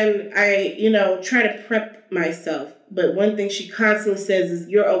 And I, try to prep myself. But one thing she constantly says is,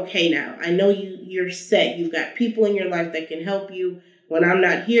 you're okay now. I know you're set. You've got people in your life that can help you. When I'm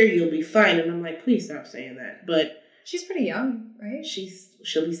not here, you'll be fine. And I'm like, please stop saying that. But she's pretty young, right?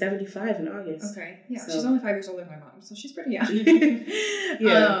 She'll be 75 in August. Okay. Yeah. So. She's only 5 years older than my mom, so she's pretty young.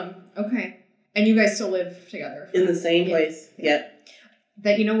 Yeah. Okay. And you guys still live together? In the same place. Yep.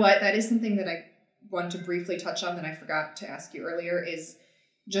 That, you know what? That is something that I wanted to briefly touch on that I forgot to ask you earlier is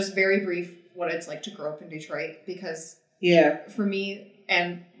just very brief what it's like to grow up in Detroit. Because for me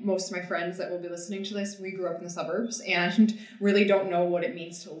and most of my friends that will be listening to this, we grew up in the suburbs and really don't know what it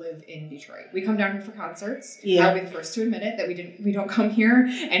means to live in Detroit. We come down here for concerts. Yeah. I'll be the first to admit it that we don't come here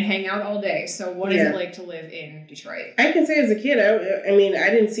and hang out all day. So what is it like to live in Detroit? I can say as a kid, I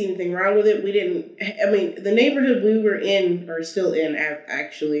didn't see anything wrong with it. The neighborhood we were in, or still in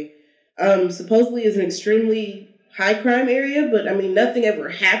actually, supposedly is an extremely high crime area, but nothing ever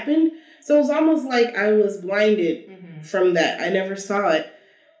happened. So it was almost like I was blinded from that. I never saw it.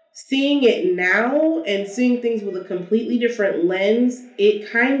 Seeing it now and seeing things with a completely different lens,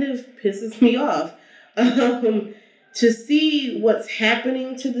 it kind of pisses me off. to see what's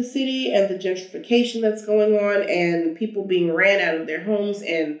happening to the city and the gentrification that's going on and people being ran out of their homes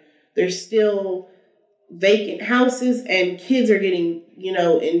and there's still vacant houses and kids are getting,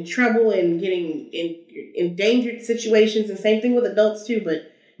 in trouble and getting in endangered situations, and same thing with adults too,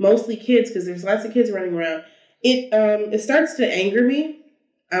 but mostly kids because there's lots of kids running around. It starts to anger me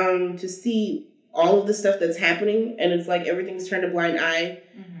to see all of the stuff that's happening, and it's like everything's turned a blind eye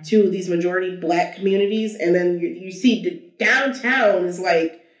to these majority Black communities, and then you see the downtown is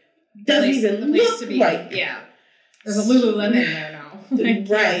like doesn't even look to be, like there's a Lululemon there now.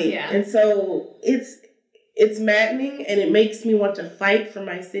 Right. Yeah. And so it's maddening, and it makes me want to fight for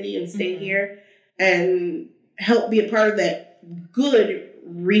my city and stay here and help be a part of that good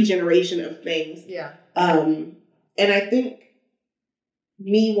regeneration of things. Yeah. And I think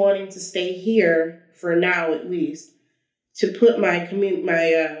me wanting to stay here for now, at least, to put my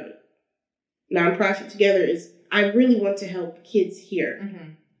nonprofit together is I really want to help kids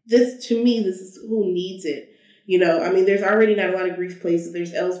here. This is who needs it. There's already not a lot of grief places.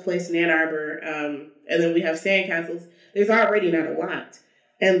 There's Elle's Place in Ann Arbor, and then we have Sandcastles. There's already not a lot.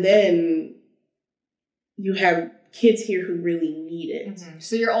 And then you have kids here who really need it.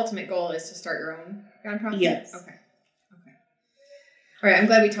 So your ultimate goal is to start your own nonprofit? Yes. Okay. All right, I'm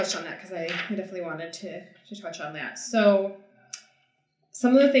glad we touched on that because I definitely wanted to touch on that. So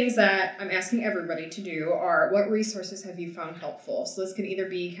some of the things that I'm asking everybody to do are, what resources have you found helpful? So this can either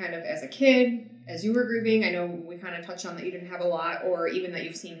be kind of as a kid, as you were grieving. I know we kind of touched on that you didn't have a lot, or even that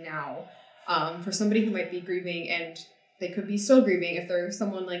you've seen now. For somebody who might be grieving, and they could be still grieving if they're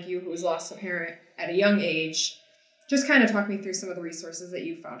someone like you who's lost a parent at a young age, just kind of talk me through some of the resources that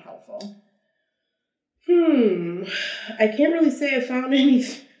you found helpful. I can't really say I found any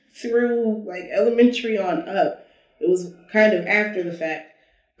through like elementary on up. It was kind of after the fact.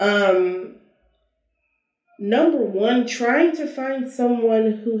 Number one, trying to find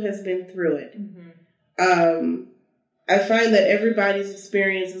someone who has been through it. I find that everybody's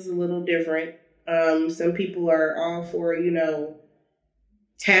experience is a little different. Some people are all for,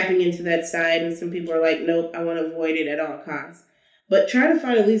 tapping into that side, and some people are like, nope, I want to avoid it at all costs. But try to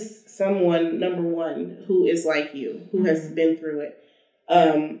find at least someone, number one, who is like you, who has been through it.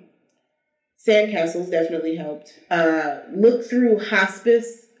 Sandcastles definitely helped. Look through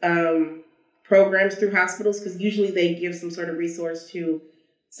hospice programs through hospitals, because usually they give some sort of resource to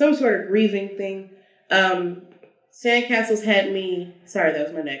some sort of grieving thing. Sandcastles had me... Sorry, that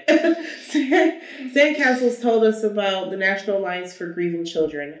was my neck. Sandcastles told us about the National Alliance for Grieving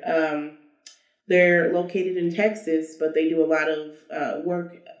Children. They're located in Texas, but they do a lot of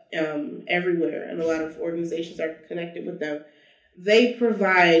work everywhere, and a lot of organizations are connected with them. They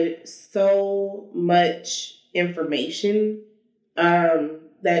provide so much information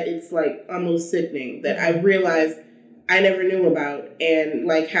that it's like almost sickening, that I realized I never knew about, and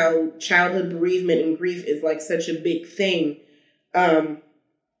like how childhood bereavement and grief is like such a big thing.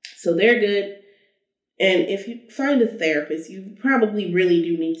 So they're good. And if you find a therapist, you probably really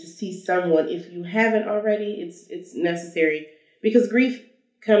do need to see someone. If you haven't already, it's necessary, because grief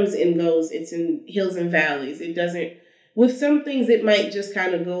comes and goes. It's in hills and valleys. It doesn't, with some things it might just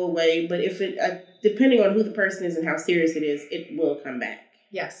kind of go away, but if it, depending on who the person is and how serious it is, it will come back.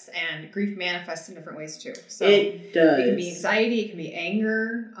 Yes, and grief manifests in different ways too. So it does. It can be anxiety, it can be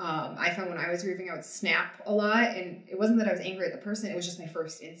anger. I found when I was grieving, I would snap a lot, and it wasn't that I was angry at the person, it was just my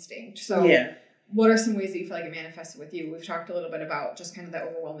first instinct. So yeah. What are some ways that you feel like it manifested with you? We've talked a little bit about just kind of that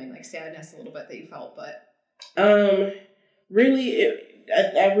overwhelming like sadness a little bit that you felt, but really,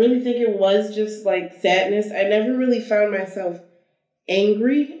 I really think it was just like sadness. I never really found myself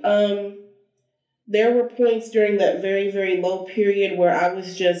angry. There were points during that very, very low period where I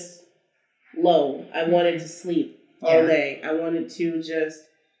was just low. I wanted to sleep all day. I wanted to just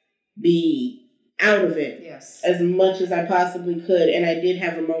be out of it as much as I possibly could. And I did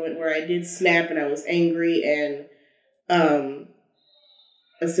have a moment where I did snap and I was angry, and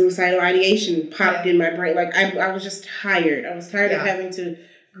a suicidal ideation popped in my brain. Like I was just tired. I was tired of having to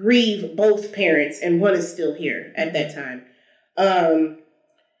grieve both parents, and one is still here at that time.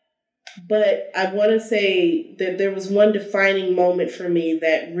 But I want to say that there was one defining moment for me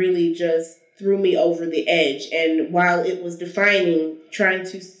that really just threw me over the edge. And while it was defining, trying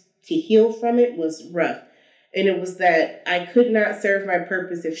to heal from it was rough. And it was that I could not serve my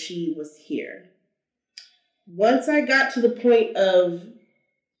purpose if she was here. Once I got to the point of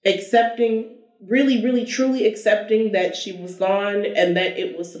accepting, really, really, truly accepting that she was gone and that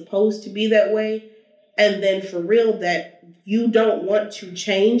it was supposed to be that way, and then for real that you don't want to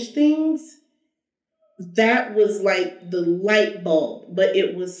change things, that was like the light bulb. But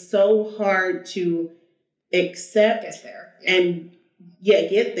it was so hard to accept Get there. and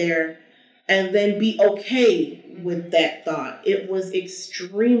get there, and then be okay with that thought. It was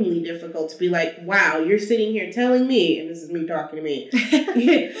extremely difficult to be like, wow, you're sitting here telling me, and this is me talking to me,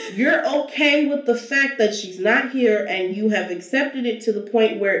 you're okay with the fact that she's not here, and you have accepted it to the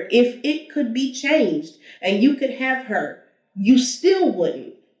point where if it could be changed and you could have her, you still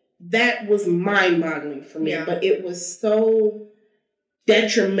wouldn't. That was mind-boggling for me, but it was so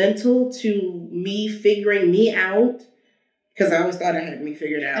detrimental to me figuring me out, because I always thought I had me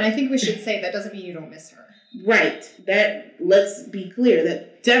figured out. And I think we should say that doesn't mean you don't miss her. Right. That, let's be clear,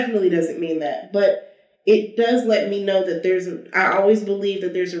 that definitely doesn't mean that. But it does let me know that I always believe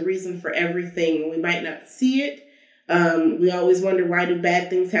that there's a reason for everything. We might not see it. We always wonder, why do bad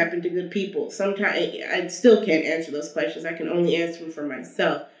things happen to good people? Sometimes I still can't answer those questions. I can only answer them for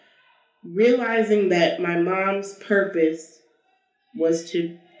myself. Realizing that my mom's purpose was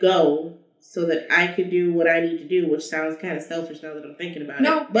to go so that I could do what I need to do, which sounds kind of selfish now that I'm thinking about it.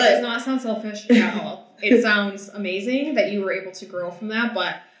 No, but it does not sound selfish at all. It sounds amazing that you were able to grow from that,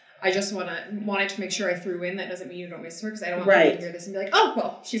 but I just wanted to make sure I threw in that doesn't mean you don't miss her, because I don't want people to hear this and be like, oh,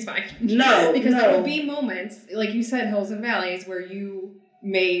 well, she's fine. No, because there will be moments, like you said, hills and valleys, where you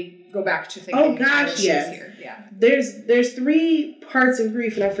may go back to thinking, oh gosh, yes. Here. Yeah. There's 3 parts of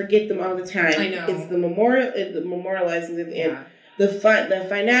grief, and I forget them all the time. I know. It's the memorializing at the end. The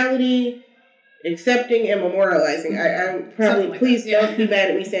finality, accepting, and memorializing. I'm probably, like please don't be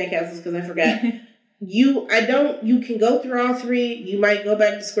mad at me, Sandcastles, because I forgot. You can go through all 3. You might go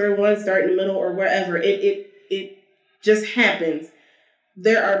back to square one, start in the middle, or wherever. It just happens.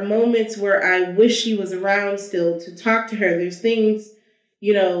 There are moments where I wish she was around still to talk to her. There's things,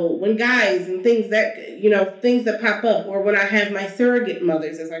 when guys and things that, things that pop up, or when I have my surrogate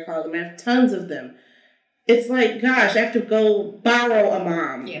mothers, as I call them, I have tons of them. It's like, gosh, I have to go borrow a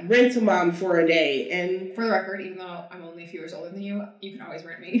mom, rent a mom for a day. And for the record, even though I'm only a few years older than you, you can always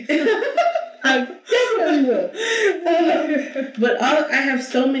rent me. I definitely will. But I have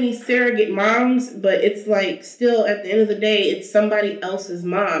so many surrogate moms, but it's like, still, at the end of the day, it's somebody else's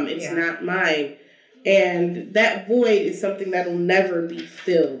mom. It's not mine. And that void is something that'll never be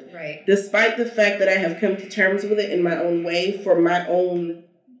filled. Right. Despite the fact that I have come to terms with it in my own way for my own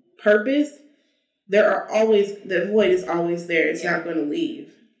purpose, the void is always there. It's not going to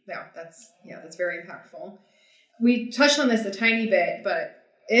leave. Yeah, that's very impactful. We touched on this a tiny bit, but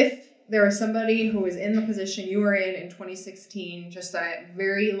if there was somebody who was in the position you were in 2016, just that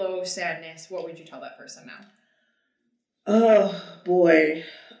very low sadness, what would you tell that person now? Oh, boy.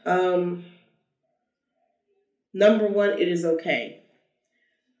 Number one, it is okay.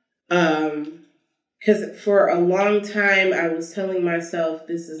 Because for a long time, I was telling myself,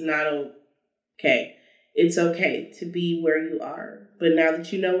 this is not okay. It's okay to be where you are. But now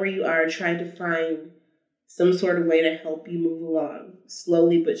that you know where you are, try to find some sort of way to help you move along,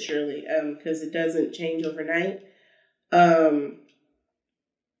 slowly but surely, because it doesn't change overnight. I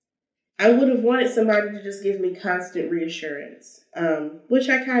would have wanted somebody to just give me constant reassurance, which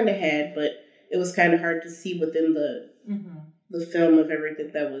I kind of had, but it was kind of hard to see within the film of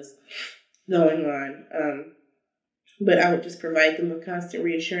everything that was going on. But I would just provide them with constant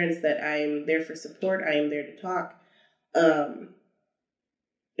reassurance that I am there for support. I am there to talk.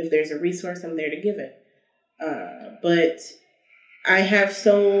 If there's a resource, I'm there to give it. But I had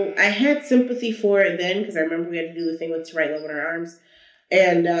sympathy for it then, because I remember we had to do the thing with To Write Love in Our Arms.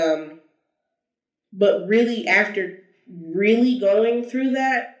 And, but really after really going through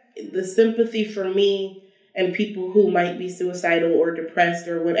that, the sympathy for me and people who might be suicidal or depressed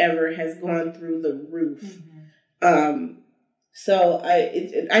or whatever has gone through the roof. So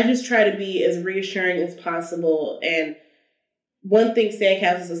I just try to be as reassuring as possible. And one thing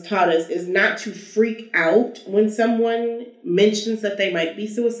Sandcastles has taught us is not to freak out when someone mentions that they might be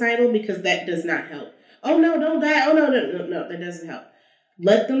suicidal, because that does not help. Oh no, don't die. Oh no, that doesn't help.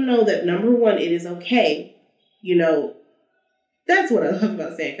 Let them know that, number one, it is okay. That's what I love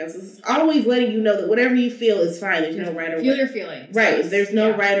about Sandcastles. It's always letting you know that whatever you feel is fine. There's no right or wrong. Feel your feelings. Right. Yes. There's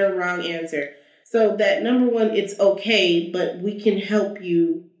no right or wrong answer. So that, number one, it's okay, but we can help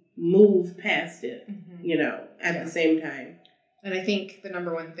you move past it, at the same time. And I think the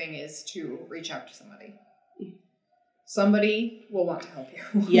number one thing is to reach out to somebody. Somebody will want to help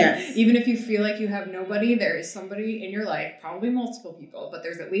you. Yes. Even if you feel like you have nobody, there is somebody in your life, probably multiple people, but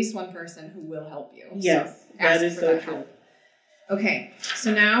there's at least one person who will help you. Yes, so that is so true. Okay,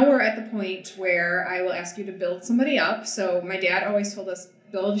 so now we're at the point where I will ask you to build somebody up. So my dad always told us,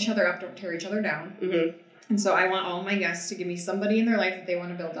 build each other up, don't tear each other down. And so I want all my guests to give me somebody in their life that they want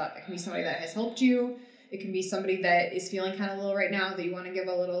to build up. It can be somebody that has helped you. It can be somebody that is feeling kind of low right now that you want to give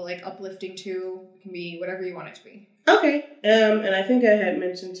a little like uplifting to. It can be whatever you want it to be. Okay. And I think I had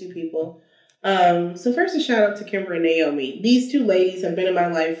mentioned 2 people. So first, a shout out to Kimber and Naomi. These 2 ladies have been in my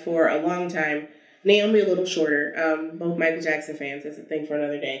life for a long time. Naomi a little shorter. Both Michael Jackson fans. That's a thing for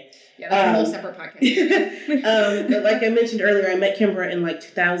another day. Yeah, that's a whole separate podcast. But like I mentioned earlier, I met Kimber in like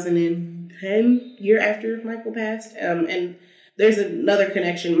 2010, year after Michael passed. And there's another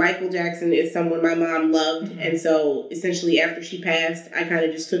connection. Michael Jackson is someone my mom loved. Mm-hmm. And so essentially after she passed, I kind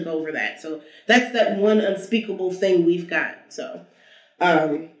of just took over that. So that's that one unspeakable thing we've got. So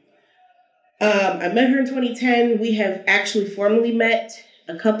I met her in 2010. We have actually formally met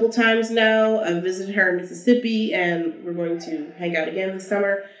a couple times now. I visited her in Mississippi, and we're going to hang out again this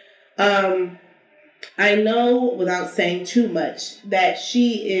summer. I know, without saying too much, that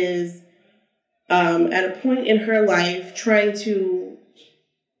she is at a point in her life trying to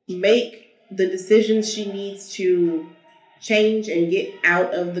make the decisions she needs to change and get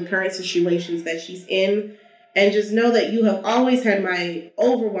out of the current situations that she's in. And just know that you have always had my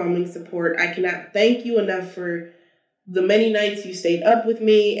overwhelming support. I cannot thank you enough for the many nights you stayed up with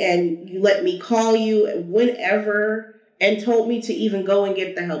me and you let me call you whenever and told me to even go and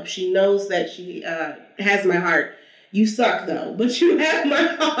get the help. She knows that she has my heart. You suck, though, but you have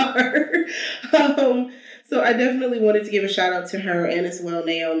my heart. So I definitely wanted to give a shout out to her and as well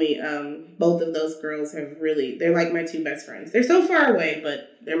Naomi. Both of those girls have really, they're like my 2 best friends. They're so far away, but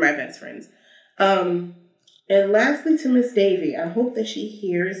they're my best friends. And lastly to Miss Davy, I hope that she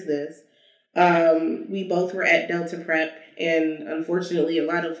hears this. We both were at Delta Prep, and unfortunately a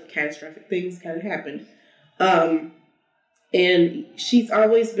lot of catastrophic things kind of happened. And she's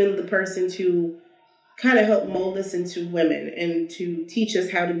always been the person to kind of help mold us into women and to teach us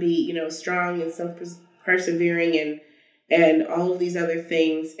how to be, strong and self-persevering and all of these other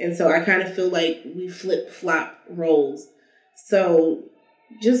things. And so I kind of feel like we flip-flop roles. So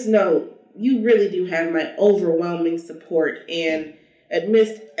just know, you really do have my overwhelming support, and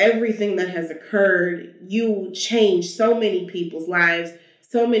amidst everything that has occurred, you changed so many people's lives,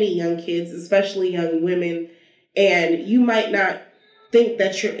 so many young kids, especially young women, and you might not think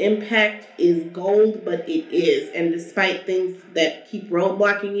that your impact is gold, but it is. And despite things that keep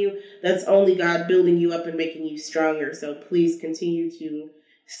roadblocking you, that's only God building you up and making you stronger. So please continue to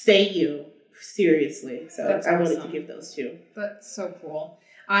stay you, seriously. So that's I wanted to give those 2. That's so cool.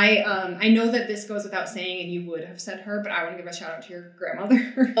 I know that this goes without saying, and you would have said her, but I want to give a shout out to your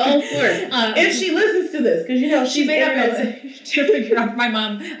grandmother. Oh, of course. If she listens to this, because she may not know to figure out my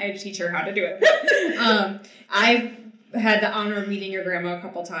mom. I had to teach her how to do it. I've had the honor of meeting your grandma a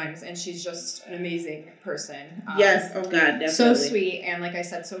couple times, and she's just an amazing person. Yes, oh God, definitely. So sweet, and like I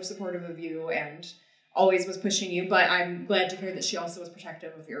said, so supportive of you, and always was pushing you. But I'm glad to hear that she also was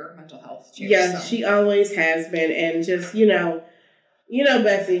protective of your mental health too. Yes, she always has been, and just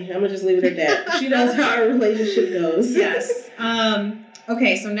Betsy, I'm going to just leave it at that. She knows how our relationship goes. Yes.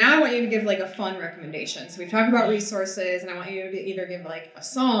 Okay, so now I want you to give like a fun recommendation. So we've talked about resources, and I want you to either give like a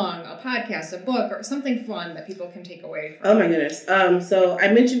song, a podcast, a book, or something fun that people can take away from. Oh my goodness. So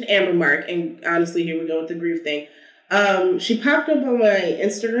I mentioned Amber Mark, and honestly, here we go with the grief thing. She popped up on my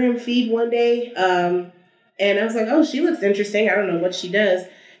Instagram feed one day, and I was like, oh, she looks interesting. I don't know what she does.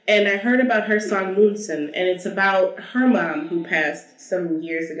 And I heard about her song Moonson, and it's about her mom who passed some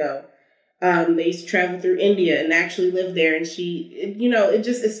years ago. They used to travel through India and actually live there, and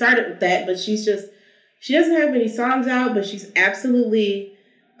it started with that, but she doesn't have many songs out, but she's absolutely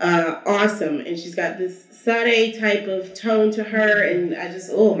awesome, and she's got this Sade type of tone to her, and I just,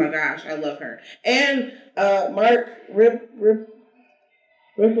 oh my gosh, I love her. And Mark Riboulet,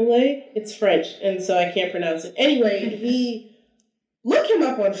 it's French, and so I can't pronounce it. Anyway, look him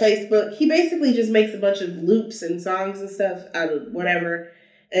up on Facebook. He basically just makes a bunch of loops and songs and stuff out of whatever.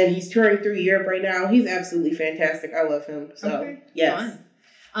 And he's touring through Europe right now. He's absolutely fantastic. I love him. So, okay. Yes.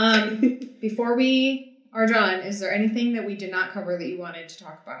 Fun. Before we are done, is there anything that we did not cover that you wanted to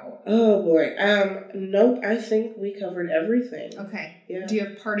talk about? Oh, boy. Nope. I think we covered everything. Okay. Yeah. Do you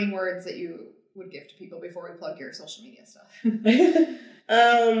have parting words that you would give to people before we plug your social media stuff?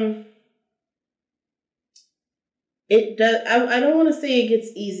 It does. I don't want to say it gets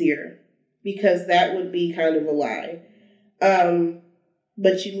easier, because that would be kind of a lie.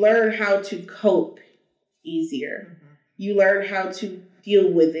 But you learn how to cope easier. Mm-hmm. You learn how to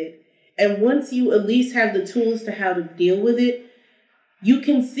deal with it. And once you at least have the tools to how to deal with it, you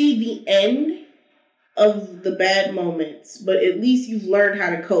can see the end of the bad moments, but at least you've learned how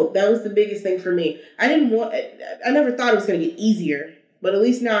to cope. That was the biggest thing for me. I never thought it was going to get easier, but at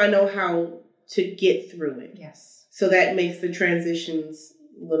least now I know how to get through it. Yes. So that makes the transitions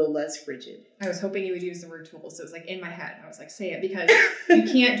little less frigid. I was hoping you would use the word tools. So it was like in my head. I was like, say it, because you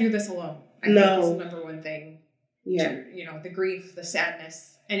can't do this alone. I think it's the number one thing. Yeah. To, the grief, the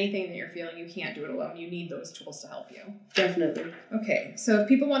sadness, anything that you're feeling, you can't do it alone. You need those tools to help you. Definitely. Okay. So if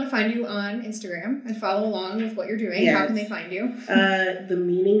people want to find you on Instagram and follow along with what you're doing, how can they find you? The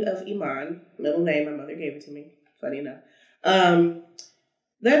Meaning of Iman, middle name. My mother gave it to me. Funny enough.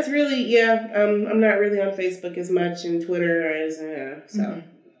 That's really, I'm not really on Facebook as much and Twitter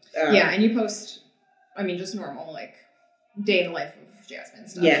and you post, just normal, like, day in the life of Jasmine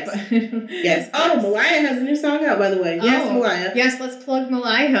stuff. Yes. But yes. Oh, Malaya has a new song out, by the way. Yes, Malaya. Yes, let's plug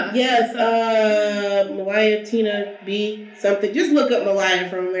Malaya. Yes, Malaya, Tina B, something. Just look up Malaya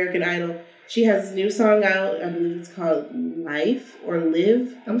from American Idol. She has a new song out. I believe it's called Life or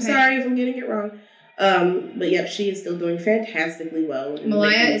Live. I'm sorry if I'm getting it wrong. But yep, she is still doing fantastically well.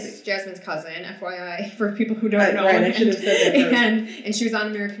 Malaya is Jasmine's cousin, FYI, for people who don't know. Right, I should have said that first. And she was on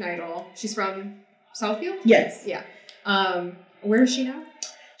American Idol. She's from Southfield? Yes. Yeah. Where is she now?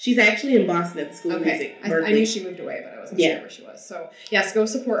 She's actually in Boston at the School of Music. I knew she moved away, but I wasn't sure where she was. So, yes, go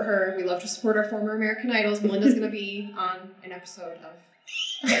support her. We love to support our former American Idols. Melinda's going to be on an episode of...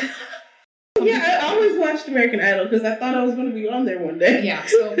 Yeah, I always watched American Idol because I thought I was going to be on there one day. Yeah,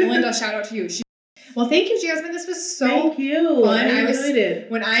 so Melinda, shout out to you. Well, thank you, Jasmine. This was so Thank you. fun. I enjoyed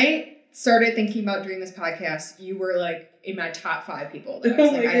it. When I started thinking about doing this podcast, you were like in my top 5 people that I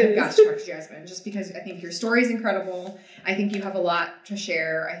was I have got to talk to Jasmine, just because I think your story is incredible. I think you have a lot to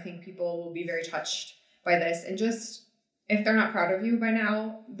share. I think people will be very touched by this, and just if they're not proud of you by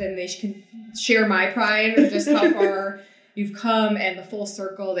now, then they can share my pride of just how far you've come, and the full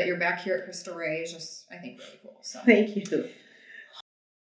circle that you're back here at Crystal Ray is just, I think, really cool. So thank you.